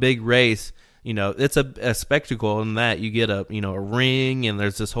a big race, you know, it's a spectacle in that you get a ring, and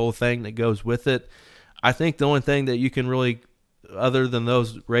there's this whole thing that goes with it. I think the only thing that you can really, other than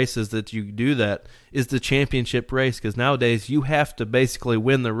those races that you do that, is the championship race, because nowadays you have to basically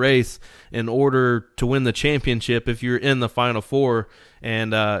win the race in order to win the championship if you're in the Final Four,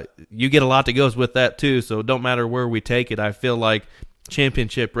 and you get a lot that goes with that too, so it don't matter where we take it. I feel like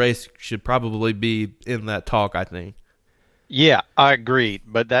championship race should probably be in that talk, I think. Yeah, I agree,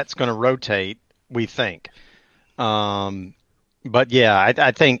 but that's going to rotate, we think. But yeah,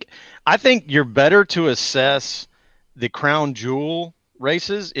 I think you're better to assess the crown jewel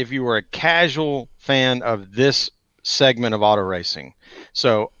races if you were a casual fan of this segment of auto racing.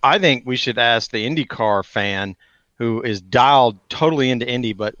 So I think we should ask the IndyCar fan who is dialed totally into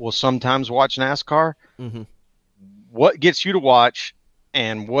Indy but will sometimes watch NASCAR, what gets you to watch,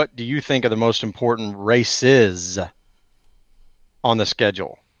 and what do you think are the most important races on the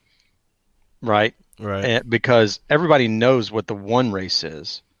schedule? Right? Right. Because everybody knows what the one race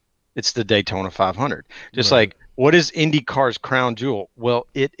is. It's the Daytona 500. Just like, what is IndyCar's crown jewel? Well,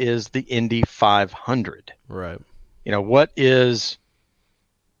 it is the Indy 500. Right. You know, what is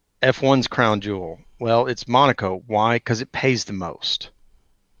F1's crown jewel? Well, it's Monaco. Why? Because it pays the most.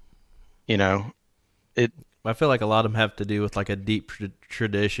 You know, I feel like a lot of them have to do with like a deep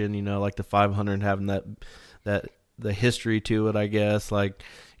tradition, you know, like the 500 having that the history to it, I guess. Like,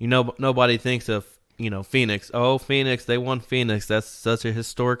 you know, nobody thinks of, you know, Phoenix. Oh, Phoenix, they won Phoenix. That's such a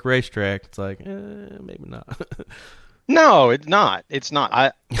historic racetrack. It's like, maybe not. No, it's not. It's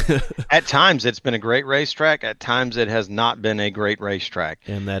not. At times it's been a great racetrack. At times it has not been a great racetrack.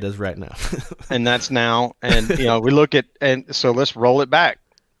 And that is right now. And that's now. And, you know, we look at, and so let's roll it back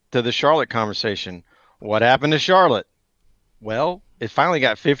to the Charlotte conversation. What happened to Charlotte? Well, it finally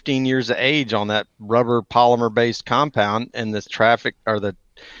got 15 years of age on that rubber polymer based compound, and the traffic, or the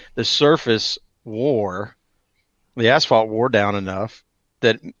surface wore, the asphalt wore down enough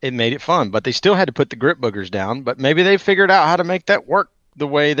that it made it fun. But they still had to put the grip boogers down. But maybe they figured out how to make that work the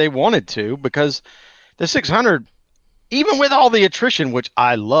way they wanted to, because the 600 even with all the attrition, which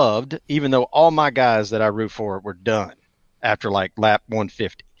I loved, even though all my guys that I root for were done after like lap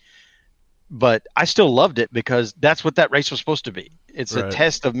 150. But I still loved it because that's what that race was supposed to be. It's a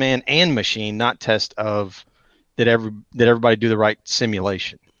test of man and machine, not test of did everybody do the right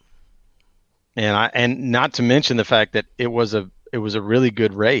simulation. And not to mention the fact that it was a really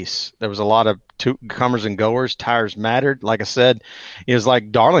good race. There was a lot of comers and goers. Tires mattered. Like I said, it was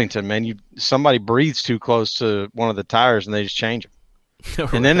like Darlington, man. Somebody breathes too close to one of the tires and they just change them.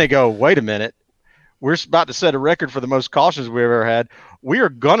 And then they go, wait a minute. We're about to set a record for the most cautions we've ever had. We are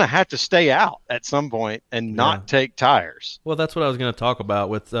going to have to stay out at some point and not take tires. Well, that's what I was going to talk about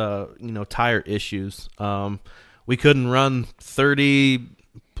with, tire issues. We couldn't run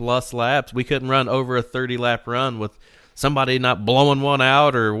 30-plus laps. We couldn't run over a 30-lap run with somebody not blowing one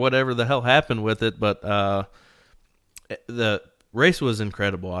out or whatever the hell happened with it. But the race was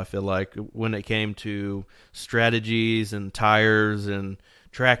incredible, I feel like, when it came to strategies and tires and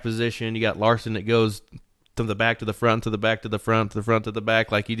track position. You got Larson that goes to the back to the front, to the back to the front, to the front to the back.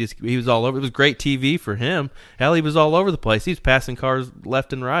 Like he was all over. It was great TV for him. Hell, he was all over the place. He was passing cars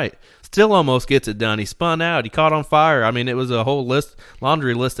left and right. Still almost gets it done. He spun out. He caught on fire. I mean, it was a whole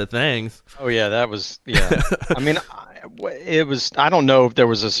laundry list of things. Oh yeah, that was I mean, it was. I don't know if there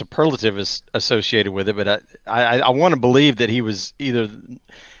was a superlative associated with it, but I want to believe that he was either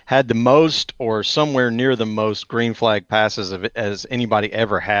had the most or somewhere near the most green flag passes as anybody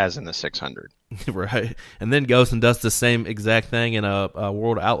ever has in the 600. Right. And then goes and does the same exact thing in a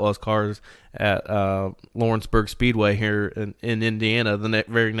World Outlaws cars at Lawrenceburg Speedway here in Indiana the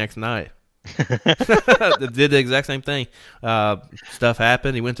very next night. Did the exact same thing. Stuff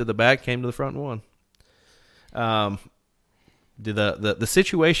happened. He went to the back, came to the front and won. The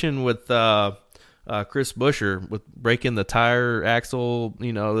situation with Chris Buescher with breaking the tire axle,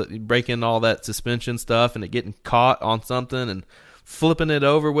 breaking all that suspension stuff and it getting caught on something and flipping it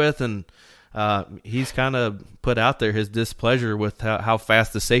over with, and he's kind of put out there his displeasure with how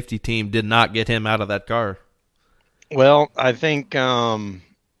fast the safety team did not get him out of that car. Well, I think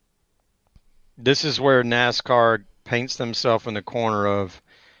this is where NASCAR paints themselves in the corner of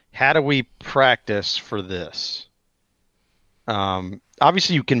how do we practice for this?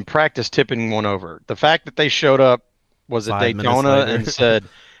 Obviously, you can practice tipping one over. The fact that they showed up was at Daytona and said,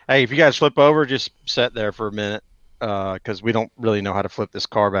 hey, if you guys flip over, just sit there for a minute because we don't really know how to flip this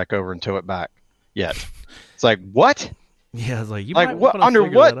car back over and tow it back yet. It's like, what? Yeah, it's like, you like might what? Under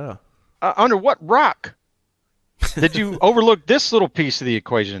What rock did you overlook this little piece of the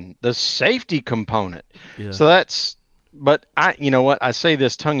equation, the safety component? Yeah. So that's, but you know what? I say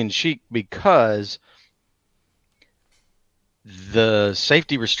this tongue in cheek because the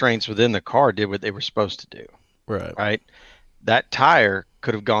safety restraints within the car did what they were supposed to do. Right. That tire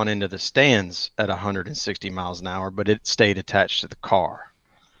could have gone into the stands at 160 miles an hour, but it stayed attached to the car.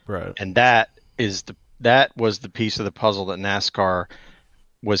 Right. And that was the piece of the puzzle that NASCAR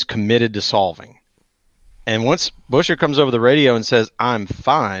was committed to solving. And once Buescher comes over the radio and says, I'm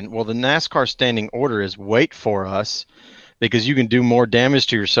fine, well, the NASCAR standing order is wait for us because you can do more damage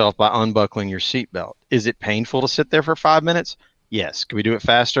to yourself by unbuckling your seatbelt. Is it painful to sit there for 5 minutes? Yes. Can we do it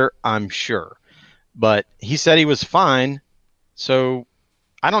faster? I'm sure. But he said he was fine. So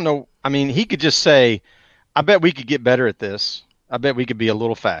I don't know. I mean, he could just say, I bet we could get better at this. I bet we could be a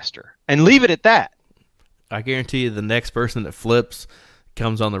little faster and leave it at that. I guarantee you the next person that flips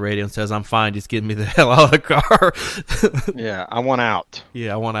comes on the radio and says, I'm fine, just get me the hell out of the car. Yeah, I want out.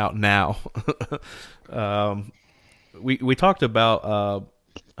 Yeah, I want out now. We talked about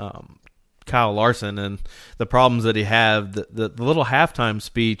Kyle Larson and the problems that he had. The little halftime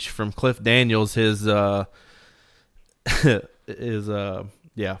speech from Cliff Daniels, his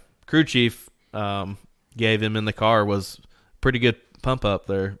crew chief gave him in the car was pretty good pump up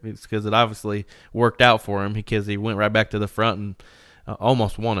there. It's because it obviously worked out for him because he went right back to the front and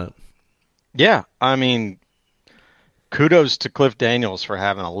almost won it. Yeah, I mean, kudos to Cliff Daniels for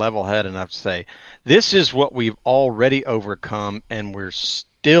having a level head enough to say, this is what we've already overcome, and we're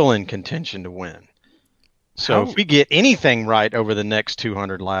still in contention to win. So if we get anything right over the next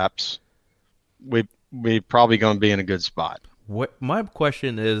 200 laps, we're probably going to be in a good spot. My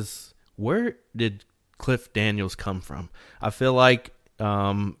question is, where did Cliff Daniels come from? I feel like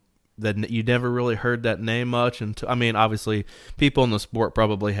that you never really heard that name much. I mean, obviously, people in the sport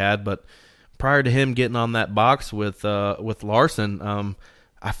probably had, but prior to him getting on that box with Larson,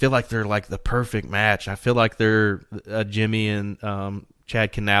 I feel like they're like the perfect match. I feel like they're a Jimmy and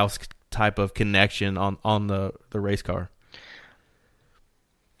Chad Knaus type of connection on the race car.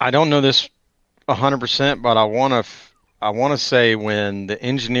 I don't know this 100%, but I want to say when the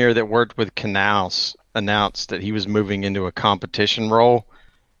engineer that worked with Knaus announced that he was moving into a competition role,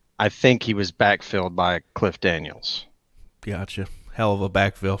 I think he was backfilled by Cliff Daniels. Gotcha. Hell of a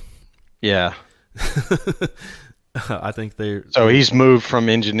backfill. Yeah. I think they're So he's moved from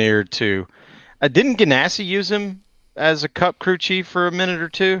engineer to. Didn't Ganassi use him as a Cup crew chief for a minute or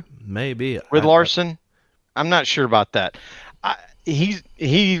two maybe with Larson? I'm not sure about that. He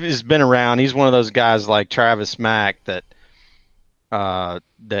has been around. He's one of those guys like Travis Mack that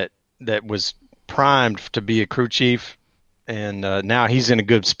was primed to be a crew chief, and now he's in a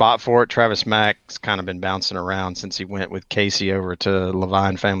good spot for it. Travis Mack's kind of been bouncing around since he went with Casey over to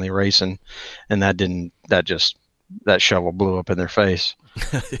Levine Family Racing, and that shovel blew up in their face.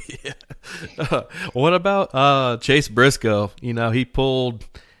 Yeah. What about Chase Briscoe? He pulled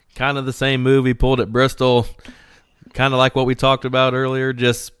kind of the same move he pulled at Bristol, kind of like what we talked about earlier,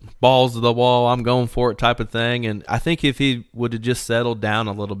 just balls to the wall, I'm going for it type of thing. And I think if he would have just settled down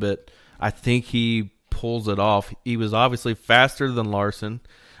a little bit, I think he pulls it off. He was obviously faster than Larson.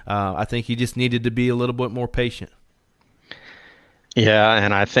 I think he just needed to be a little bit more patient. Yeah,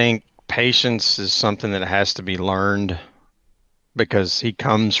 and I think patience is something that has to be learned because he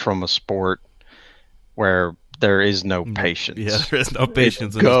comes from a sport where there is no patience. Yeah, there is no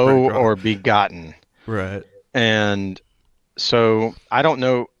patience. It's go or be gotten. Right. And so I don't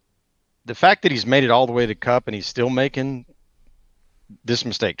know. The fact that he's made it all the way to Cup and he's still making this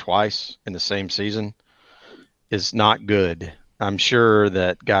mistake twice in the same season is not good. I'm sure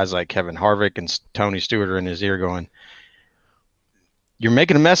that guys like Kevin Harvick and Tony Stewart are in his ear going, "You're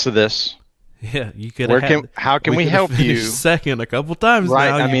making a mess of this. Yeah, you could. How can we help you?" Second, a couple times. Right.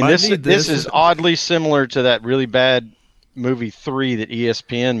 Now. I mean, this is oddly similar to that really bad movie 3 that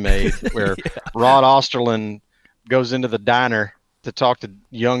ESPN made, where yeah. Rod Osterland goes into the diner to talk to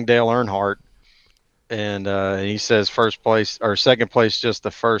young Dale Earnhardt, and he says first place or second place, just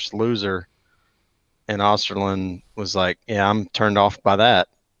the first loser. And Osterland was like, "Yeah, I'm turned off by that."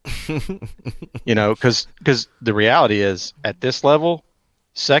 Because the reality is at this level,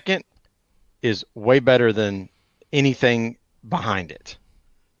 second is way better than anything behind it.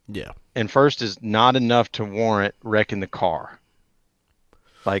 Yeah. And first is not enough to warrant wrecking the car.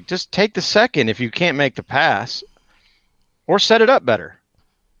 Like, just take the second if you can't make the pass, or set it up better.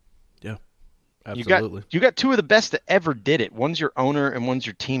 Yeah, absolutely. You got two of the best that ever did it. One's your owner and one's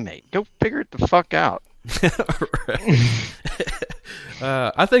your teammate. Go figure it the fuck out.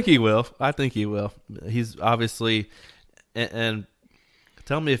 I think he will. He's obviously, and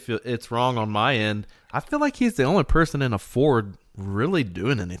tell me if it's wrong on my end, I feel like he's the only person in a Ford really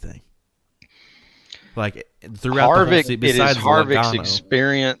doing anything. Like throughout Harvick, the whole season, besides it is Harvick's Logano.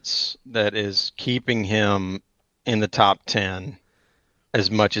 experience that is keeping him in the top 10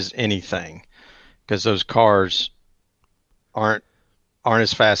 as much as anything, because those cars aren't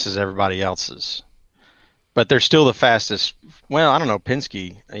as fast as everybody else's, but they're still the fastest. Well, I don't know,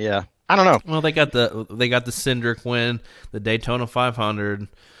 Penske, yeah, I don't know. Well, they got the Cindric win, the Daytona 500.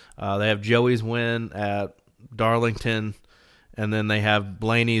 They have Joey's win at Darlington, and then they have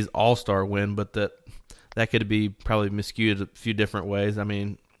Blaney's All-Star win, but that could be probably miscued a few different ways. I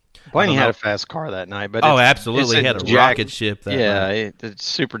mean, Blaney had a fast car that night, but absolutely, he had a rocket ship that night. It's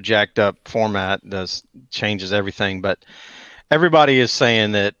super jacked up format changes everything, but everybody is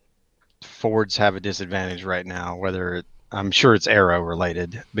saying that Fords have a disadvantage right now, I'm sure it's aero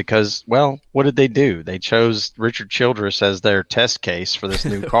related, because, well, what did they do? They chose Richard Childress as their test case for this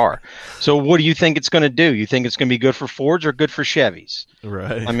new car. So what do you think it's going to do? You think it's going to be good for Fords or good for Chevys?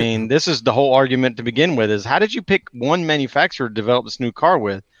 Right. I mean, this is the whole argument to begin with, is how did you pick one manufacturer to develop this new car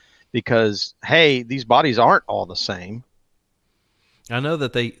with? Because, hey, these bodies aren't all the same. I know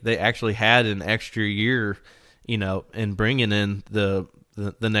that they actually had an extra year, in bringing in the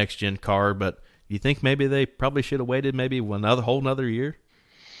next gen car, but you think maybe they probably should have waited maybe another year?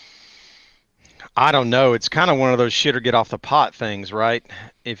 I don't know. It's kind of one of those shit or get off the pot things, right?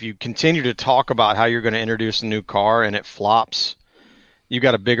 If you continue to talk about how you're going to introduce a new car and it flops, you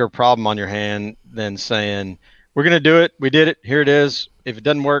got a bigger problem on your hand than saying, we're going to do it. We did it. Here it is. If it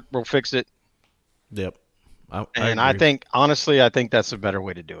doesn't work, we'll fix it. Yep. I think, honestly, I think that's a better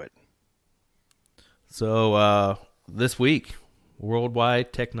way to do it. So this week,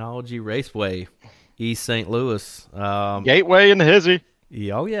 Worldwide Technology Raceway, East St. Louis. Gateway in the hizzy.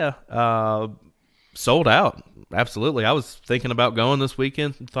 Oh, yeah. Sold out. Absolutely. I was thinking about going this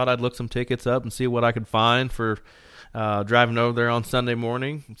weekend. Thought I'd look some tickets up and see what I could find for driving over there on Sunday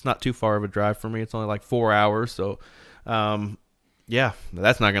morning. It's not too far of a drive for me. It's only like 4 hours. So, yeah,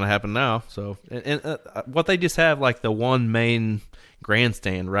 that's not going to happen now. So, and what they just have, like the one main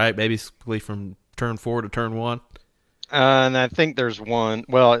grandstand, right? Basically from turn 4 to turn 1. And I think there's one.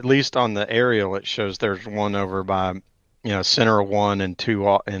 Well, at least on the aerial, it shows there's one over by, center of one and two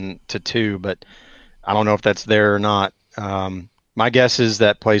and to two. But I don't know if that's there or not. My guess is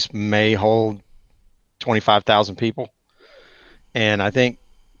that place may hold 25,000 people. And I think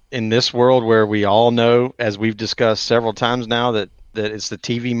in this world where we all know, as we've discussed several times now, that it's the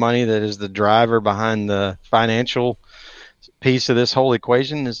TV money that is the driver behind the financial piece of this whole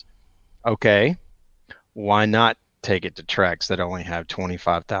equation, is okay. Why not take it to tracks that only have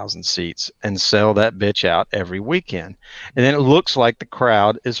 25,000 seats and sell that bitch out every weekend? And then it looks like the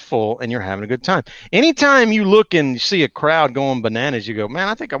crowd is full and you're having a good time. Anytime you look and see a crowd going bananas, you go, man,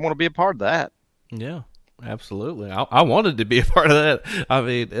 I think I want to be a part of that. Yeah, absolutely. I wanted to be a part of that. I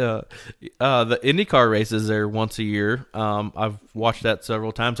mean, the IndyCar races there once a year. I've watched that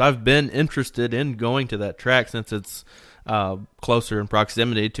several times. I've been interested in going to that track since it's closer in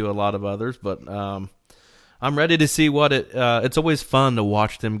proximity to a lot of others, but I'm ready to see what it's always fun to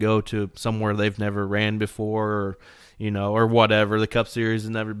watch them go to somewhere they've never ran before, or whatever. The Cup Series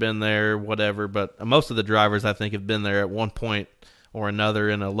has never been there, whatever. But most of the drivers, I think, have been there at one point or another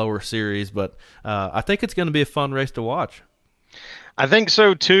in a lower series. But I think it's going to be a fun race to watch. I think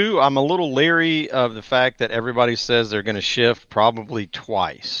so, too. I'm a little leery of the fact that everybody says they're going to shift probably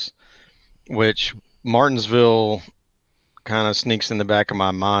twice, which Martinsville kind of sneaks in the back of my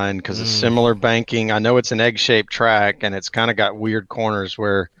mind because it's similar banking. I know it's an egg-shaped track, and it's kind of got weird corners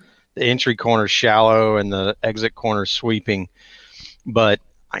where the entry corner is shallow and the exit corner is sweeping. But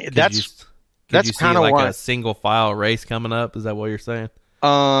that's kind of like a single file race coming up. Is that what you're saying?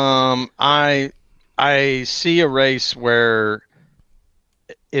 I see a race where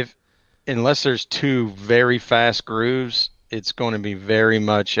unless there's two very fast grooves, it's going to be very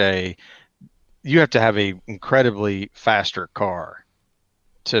much you have to have a incredibly faster car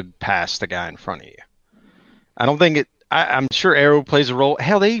to pass the guy in front of you. I don't think I'm sure aero plays a role.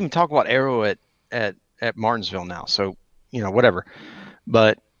 Hell, they even talk about aero at Martinsville now. So, whatever.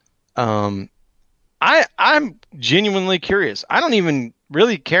 But I'm genuinely curious. I don't even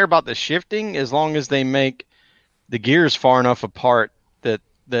really care about the shifting as long as they make the gears far enough apart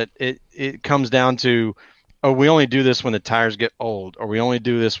that it comes down to, oh, we only do this when the tires get old, or we only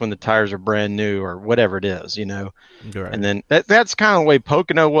do this when the tires are brand new, or whatever it is, Right. And then that's kind of the way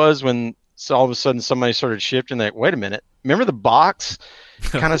Pocono was when all of a sudden somebody started shifting. Like, wait a minute, remember the box?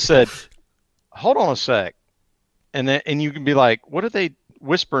 Kind of said, hold on a sec, and you can be like, what are they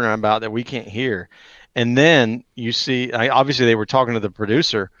whispering about that we can't hear? And then you see, obviously they were talking to the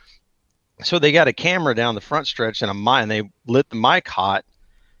producer, so they got a camera down the front stretch and a mic, and they lit the mic hot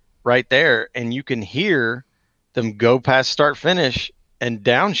right there, and you can hear them go past start finish and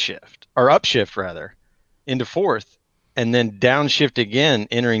downshift, or upshift rather, into fourth, and then downshift again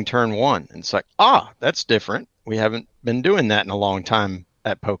entering turn one. And it's like, that's different. We haven't been doing that in a long time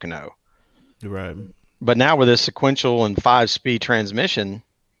at Pocono. Right. But now with this sequential and 5-speed transmission,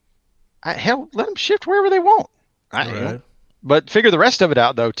 hell, let them shift wherever they want. Right. But figure the rest of it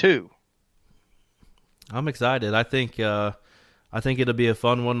out though too. I'm excited. I think it'll be a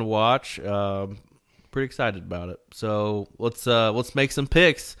fun one to watch. Pretty excited about it. So let's make some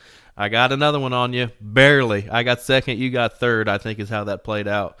picks. I got another one on you. Barely. I got second. You got third, I think is how that played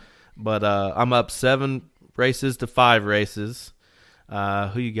out. But I'm up 7 races to 5 races.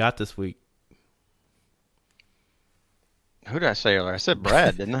 Who you got this week? Who did I say earlier? I said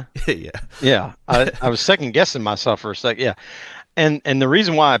Brad, didn't I? Yeah. Yeah. I was second guessing myself for a second. Yeah. And the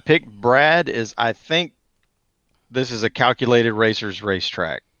reason why I picked Brad is I think this is a calculated racer's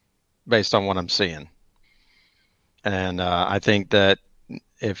racetrack based on what I'm seeing. And I think that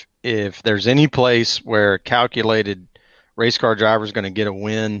if there's any place where calculated race car driver is going to get a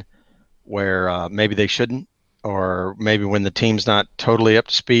win where maybe they shouldn't, or maybe when the team's not totally up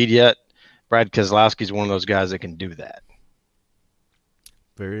to speed yet, Brad Keselowski's one of those guys that can do that.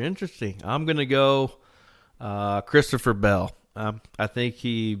 Very interesting. I'm going to go Christopher Bell. I think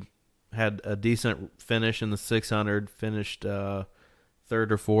he had a decent finish in the 600, finished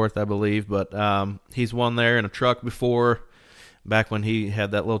third or fourth, I believe. But he's won there in a truck before, back when he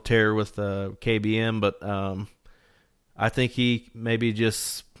had that little tear with KBM. But I think he maybe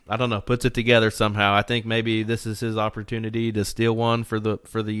just, I don't know, puts it together somehow. I think maybe this is his opportunity to steal one for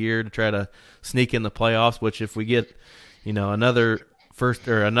the year, to try to sneak in the playoffs. Which if we get, another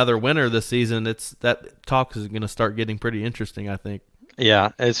winner this season, that talk is going to start getting pretty interesting, I think. Yeah,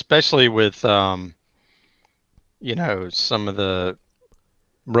 especially with some of the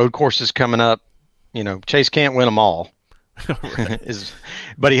road courses coming up. Chase can't win them all. Right.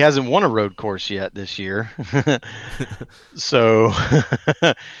 But he hasn't won a road course yet this year. So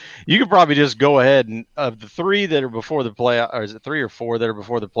you could probably just go ahead and of the three that are before the playoff, or is it three or four that are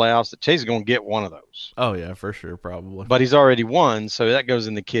before the playoffs, that Chase is going to get one of those. Oh yeah, for sure, probably. But he's already won, so that goes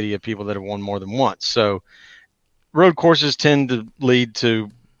in the kitty of people that have won more than once. So road courses tend to lead to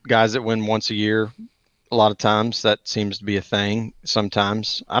guys that win once a year. A lot of times that seems to be a thing.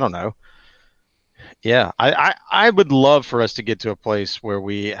 Sometimes, I don't know. Yeah, I would love for us to get to a place where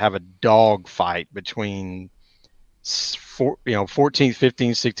we have a dog fight between 14,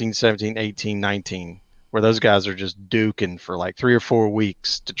 15, 16, 17, 18, 19, where those guys are just duking for like 3 or 4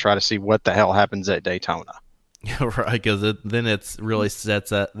 weeks to try to see what the hell happens at Daytona. Right, because then it's really sets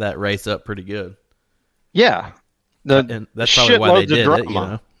that race up pretty good. Yeah, And that's probably why they did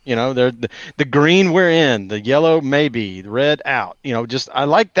it. The green we're in, the yellow maybe, the red out. Just I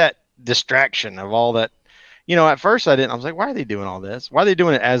like that distraction of all that. At first I didn't. I was like, why are they doing all this? Why are they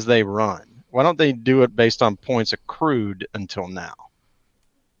doing it as they run? Why don't they do it based on points accrued until now?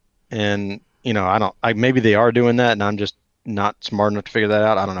 And maybe they are doing that, and I'm just not smart enough to figure that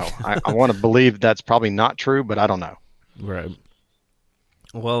out. I don't know. I want to believe that's probably not true, but I don't know. Right.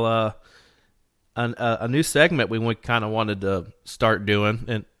 Well, a new segment we kind of wanted to start doing,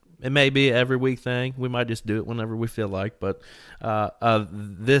 and it may be every week thing. We might just do it whenever we feel like. But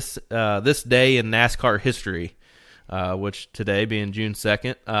this day in NASCAR history, which today being June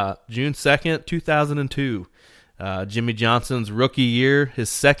 2nd, 2002, Jimmy Johnson's rookie year, his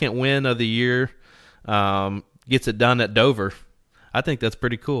second win of the year, gets it done at Dover. I think that's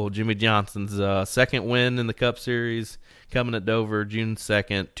pretty cool. Jimmy Johnson's second win in the Cup Series coming at Dover, June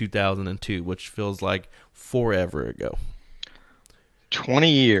 2nd, 2002, which feels like forever ago. 20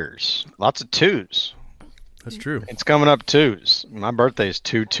 years. Lots of twos. That's true. It's coming up twos. My birthday is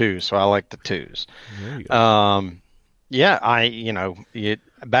 2/2, so I like the twos. There you go. Yeah,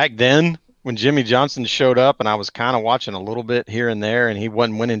 back then when Jimmy Johnson showed up and I was kind of watching a little bit here and there and he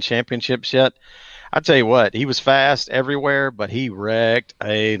wasn't winning championships yet, I tell you what, he was fast everywhere, but he wrecked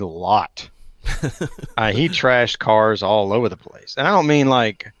a lot. He trashed cars all over the place. And I don't mean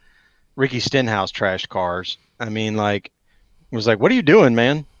like Ricky Stenhouse trashed cars. I mean like, it was like, what are you doing,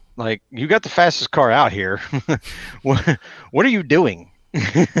 man? Like, you got the fastest car out here. what are you doing?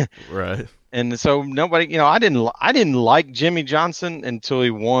 Right. And so nobody, I didn't like Jimmy Johnson until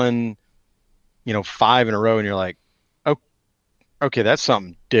he won, 5 in a row. And you're like, oh, okay, that's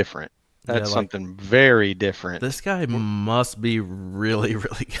something different. That's something very different. This guy must be really,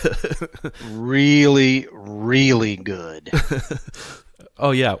 really good. Really, really good.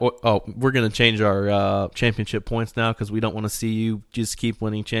 Oh, yeah. Oh, we're going to change our championship points now because we don't want to see you just keep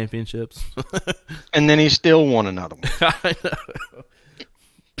winning championships. And then he still won another one. I know.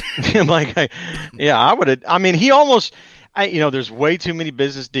 I'm like, I would have. I mean, he almost. There's way too many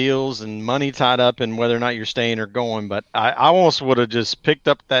business deals and money tied up in whether or not you're staying or going. But I almost would have just picked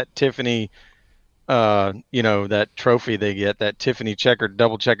up that Tiffany, that trophy they get, that Tiffany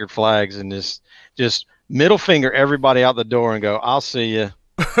double checkered flags, and just middle finger everybody out the door and go, I'll see you.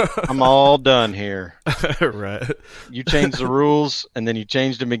 I'm all done here. Right. You changed the rules, and then you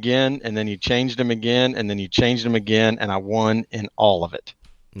changed them again, and then you changed them again, and then you changed them again, and I won in all of it.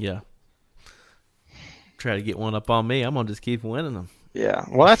 Yeah. Try to get one up on me. I'm gonna just keep winning them. Yeah,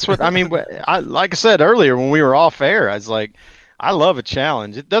 well, that's what I mean. Like I said earlier when we were off air, I was like, I love a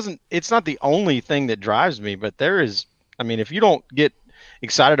challenge. It's not the only thing that drives me, but there is. I mean, if you don't get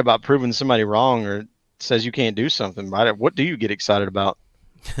excited about proving somebody wrong or says you can't do something about it, what do you get excited about?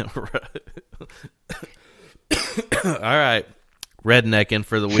 Right. All right, rednecking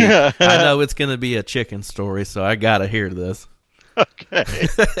for the week. I know it's gonna be a chicken story, so I gotta hear this. Okay.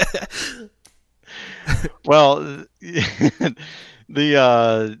 Well,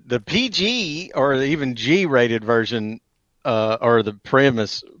 the PG or even G-rated version, or the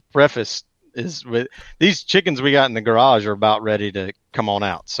preface is with these chickens we got in the garage are about ready to come on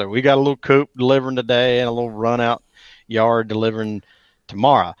out. So we got a little coop delivering today and a little run out yard delivering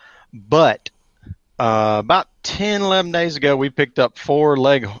tomorrow. But about 10, 11 days ago, we picked up 4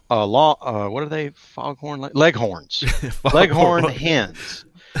 what are they? Leghorns. Leghorn hens.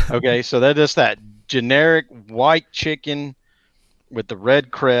 Okay, so they're just that generic white chicken with the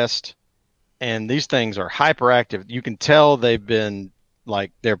red crest, and these things are hyperactive. You can tell they've been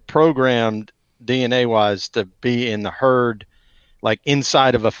they're programmed DNA wise to be in the herd, like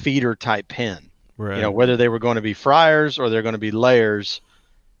inside of a feeder type pen. Right. Whether they were going to be fryers or they're going to be layers,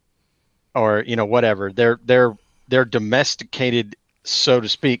 or whatever. They're domesticated, so to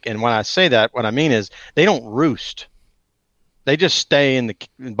speak. And when I say that, what I mean is they don't roost. They just stay in the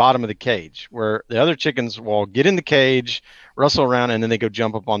bottom of the cage, where the other chickens will get in the cage, rustle around, and then they go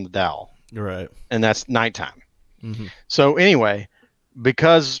jump up on the dowel. Right. And that's nighttime. Mm-hmm. So anyway,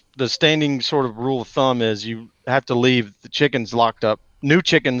 because the standing sort of rule of thumb is you have to leave the chickens locked up, new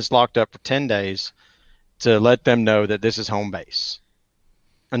chickens locked up for 10 days to let them know that this is home base.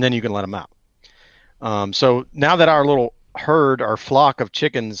 And then you can let them out. So now that our little herd, our flock of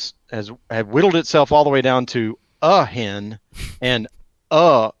chickens have whittled itself all the way down to a hen and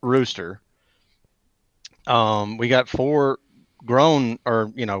a rooster, we got 4 grown,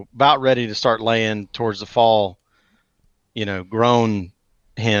 or about ready to start laying towards the fall, grown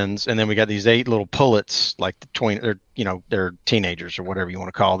hens, and then we got these 8 little pullets, like they're teenagers or whatever you want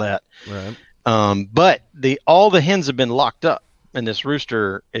to call that. Right. But all the hens have been locked up, and this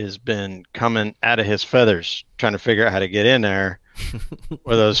rooster has been coming out of his feathers trying to figure out how to get in there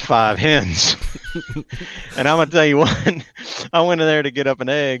with those 5 hens. And I'm gonna tell you what, I went in there to get up an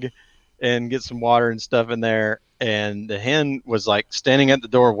egg and get some water and stuff in there, and the hen was like standing at the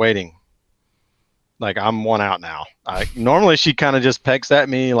door waiting. Like, I'm one out now. Normally she kind of just pecks at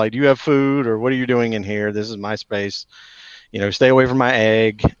me like, do you have food, or what are you doing in here? This is my space. Stay away from my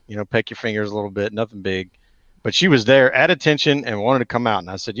egg. Peck your fingers a little bit, nothing big. But she was there at attention and wanted to come out.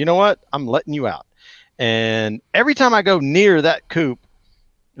 And I said, you know what? I'm letting you out. And every time I go near that coop,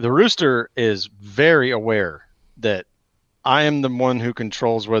 the rooster is very aware that I am the one who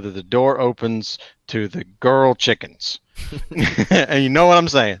controls whether the door opens to the girl chickens. And you know what I'm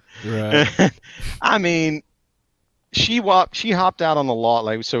saying? Right. I mean, she hopped out on the lot,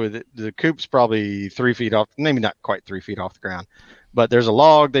 like, so the coop's probably 3 feet off, maybe not quite 3 feet off the ground, but there's a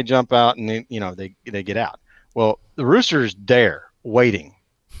log. They jump out and they get out. Well, the rooster's there waiting,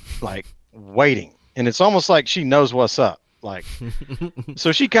 and it's almost like she knows what's up. Like,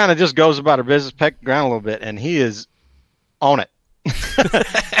 so she kind of just goes about her business, peck the ground a little bit, and he is on it.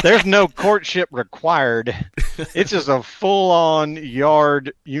 There's no courtship required. It's just a full-on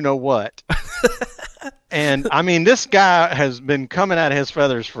yard, what. And I mean, this guy has been coming out of his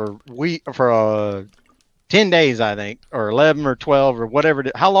feathers for 10 days, I think, or 11 or 12 or whatever.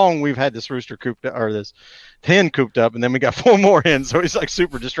 How long we've had this rooster cooped up, or this hen cooped up, and then we got 4 more hens, so he's like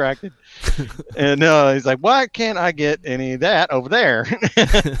super distracted. And he's like, why can't I get any of that over there?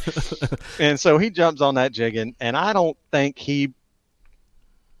 And so he jumps on that jigging, and I don't think he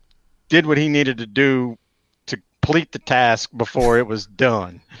did what he needed to do to complete the task before it was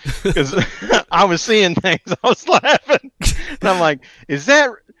done. Because I was seeing things, I was laughing, and I'm like, is that,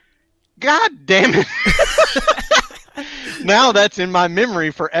 God damn it. Now that's in my memory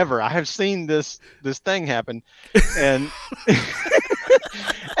forever. I have seen this thing happen, and and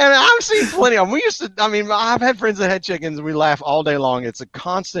I've seen plenty of them. I've had friends that had chickens, and we laugh all day long. It's a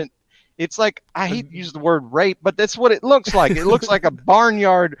constant. It's like, I hate to use the word rape, but that's what it looks like. It looks like a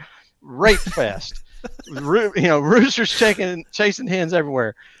barnyard rape fest. Roosters chasing hens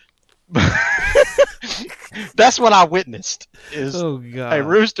everywhere. That's what I witnessed. Is a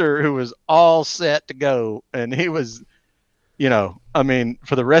rooster who was all set to go, and he was,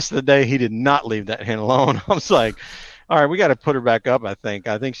 for the rest of the day, he did not leave that hen alone. I was like, all right, we got to put her back up. I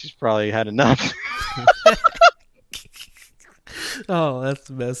think she's probably had enough. Oh, that's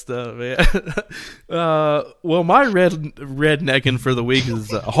messed up, man. Well, my rednecking for the week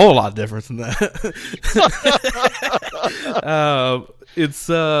is a whole lot different than that.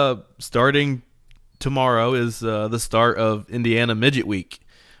 It's starting tomorrow is the start of Indiana Midget Week,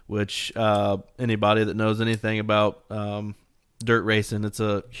 which anybody that knows anything about dirt racing, it's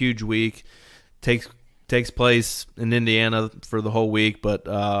a huge week. Takes place in Indiana for the whole week, but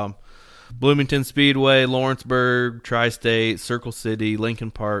Bloomington Speedway, Lawrenceburg, Tri-State, Circle City,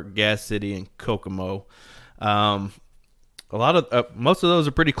 Lincoln Park, Gas City, and Kokomo. Most of those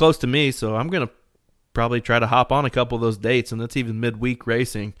are pretty close to me, so I'm gonna probably try to hop on a couple of those dates, and that's even midweek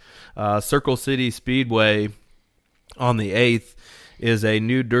racing. Circle City Speedway on the 8th is a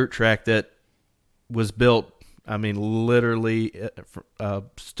new dirt track that was built, literally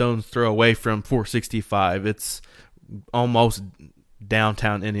stone's throw away from 465. It's almost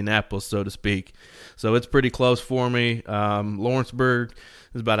downtown Indianapolis, so to speak. So it's pretty close for me. Lawrenceburg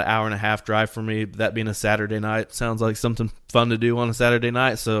is about an hour and a half drive for me. That being a Saturday night, sounds like something fun to do on a Saturday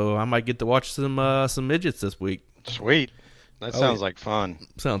night. So I might get to watch some midgets this week. Sweet. That sounds like fun.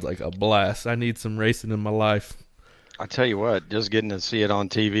 Sounds like a blast. I need some racing in my life. I tell you what, just getting to see it on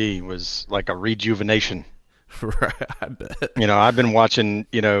TV was like a rejuvenation. Right, I bet. I've been watching,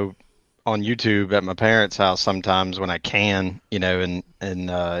 on YouTube at my parents' house sometimes when I can, and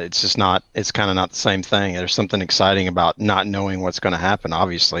it's just not, it's kind of not the same thing. There's something exciting about not knowing what's going to happen.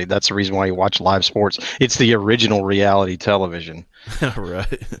 Obviously, that's the reason why you watch live sports. It's the original reality television,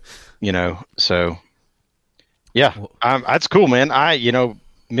 Right. So yeah, that's cool, man.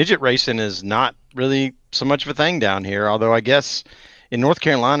 Midget racing is not really so much of a thing down here, although I guess in North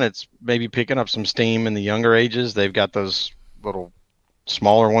Carolina, it's maybe picking up some steam in the younger ages. They've got those little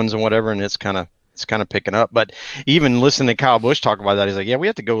smaller ones and whatever, and it's kind of picking up. But even listening to Kyle Busch talk about that, he's like, yeah, we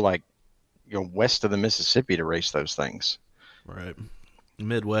have to go like west of the Mississippi to race those things. Right.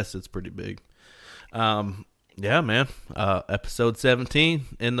 Midwest, it's pretty big. Yeah, man. Episode 17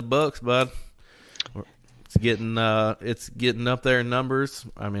 in the books, bud. It's getting up there in numbers.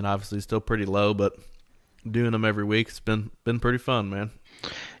 I mean, obviously still pretty low, but doing them every week, it's been pretty fun, man.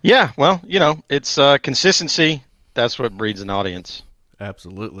 Yeah, well, it's consistency. That's what breeds an audience.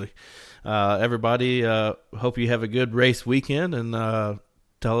 Absolutely. Everybody, hope you have a good race weekend, and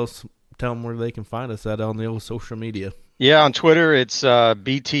tell them where they can find us at on the old social media. Yeah, on Twitter, it's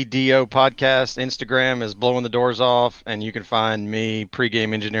BTDO Podcast. Instagram is Blowing the Doors Off, and you can find me,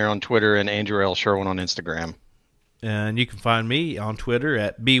 Pregame Engineer, on Twitter, and Andrew L. Shwerin on Instagram. And you can find me on Twitter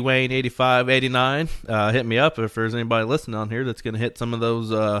at bwayne8589. Hit me up if there's anybody listening on here that's going to hit some of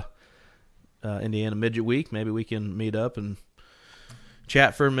those Indiana Midget Week. Maybe we can meet up and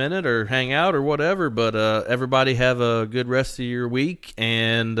chat for a minute or hang out or whatever. But everybody have a good rest of your week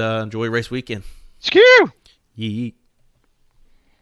and enjoy race weekend. Skew! Yeet.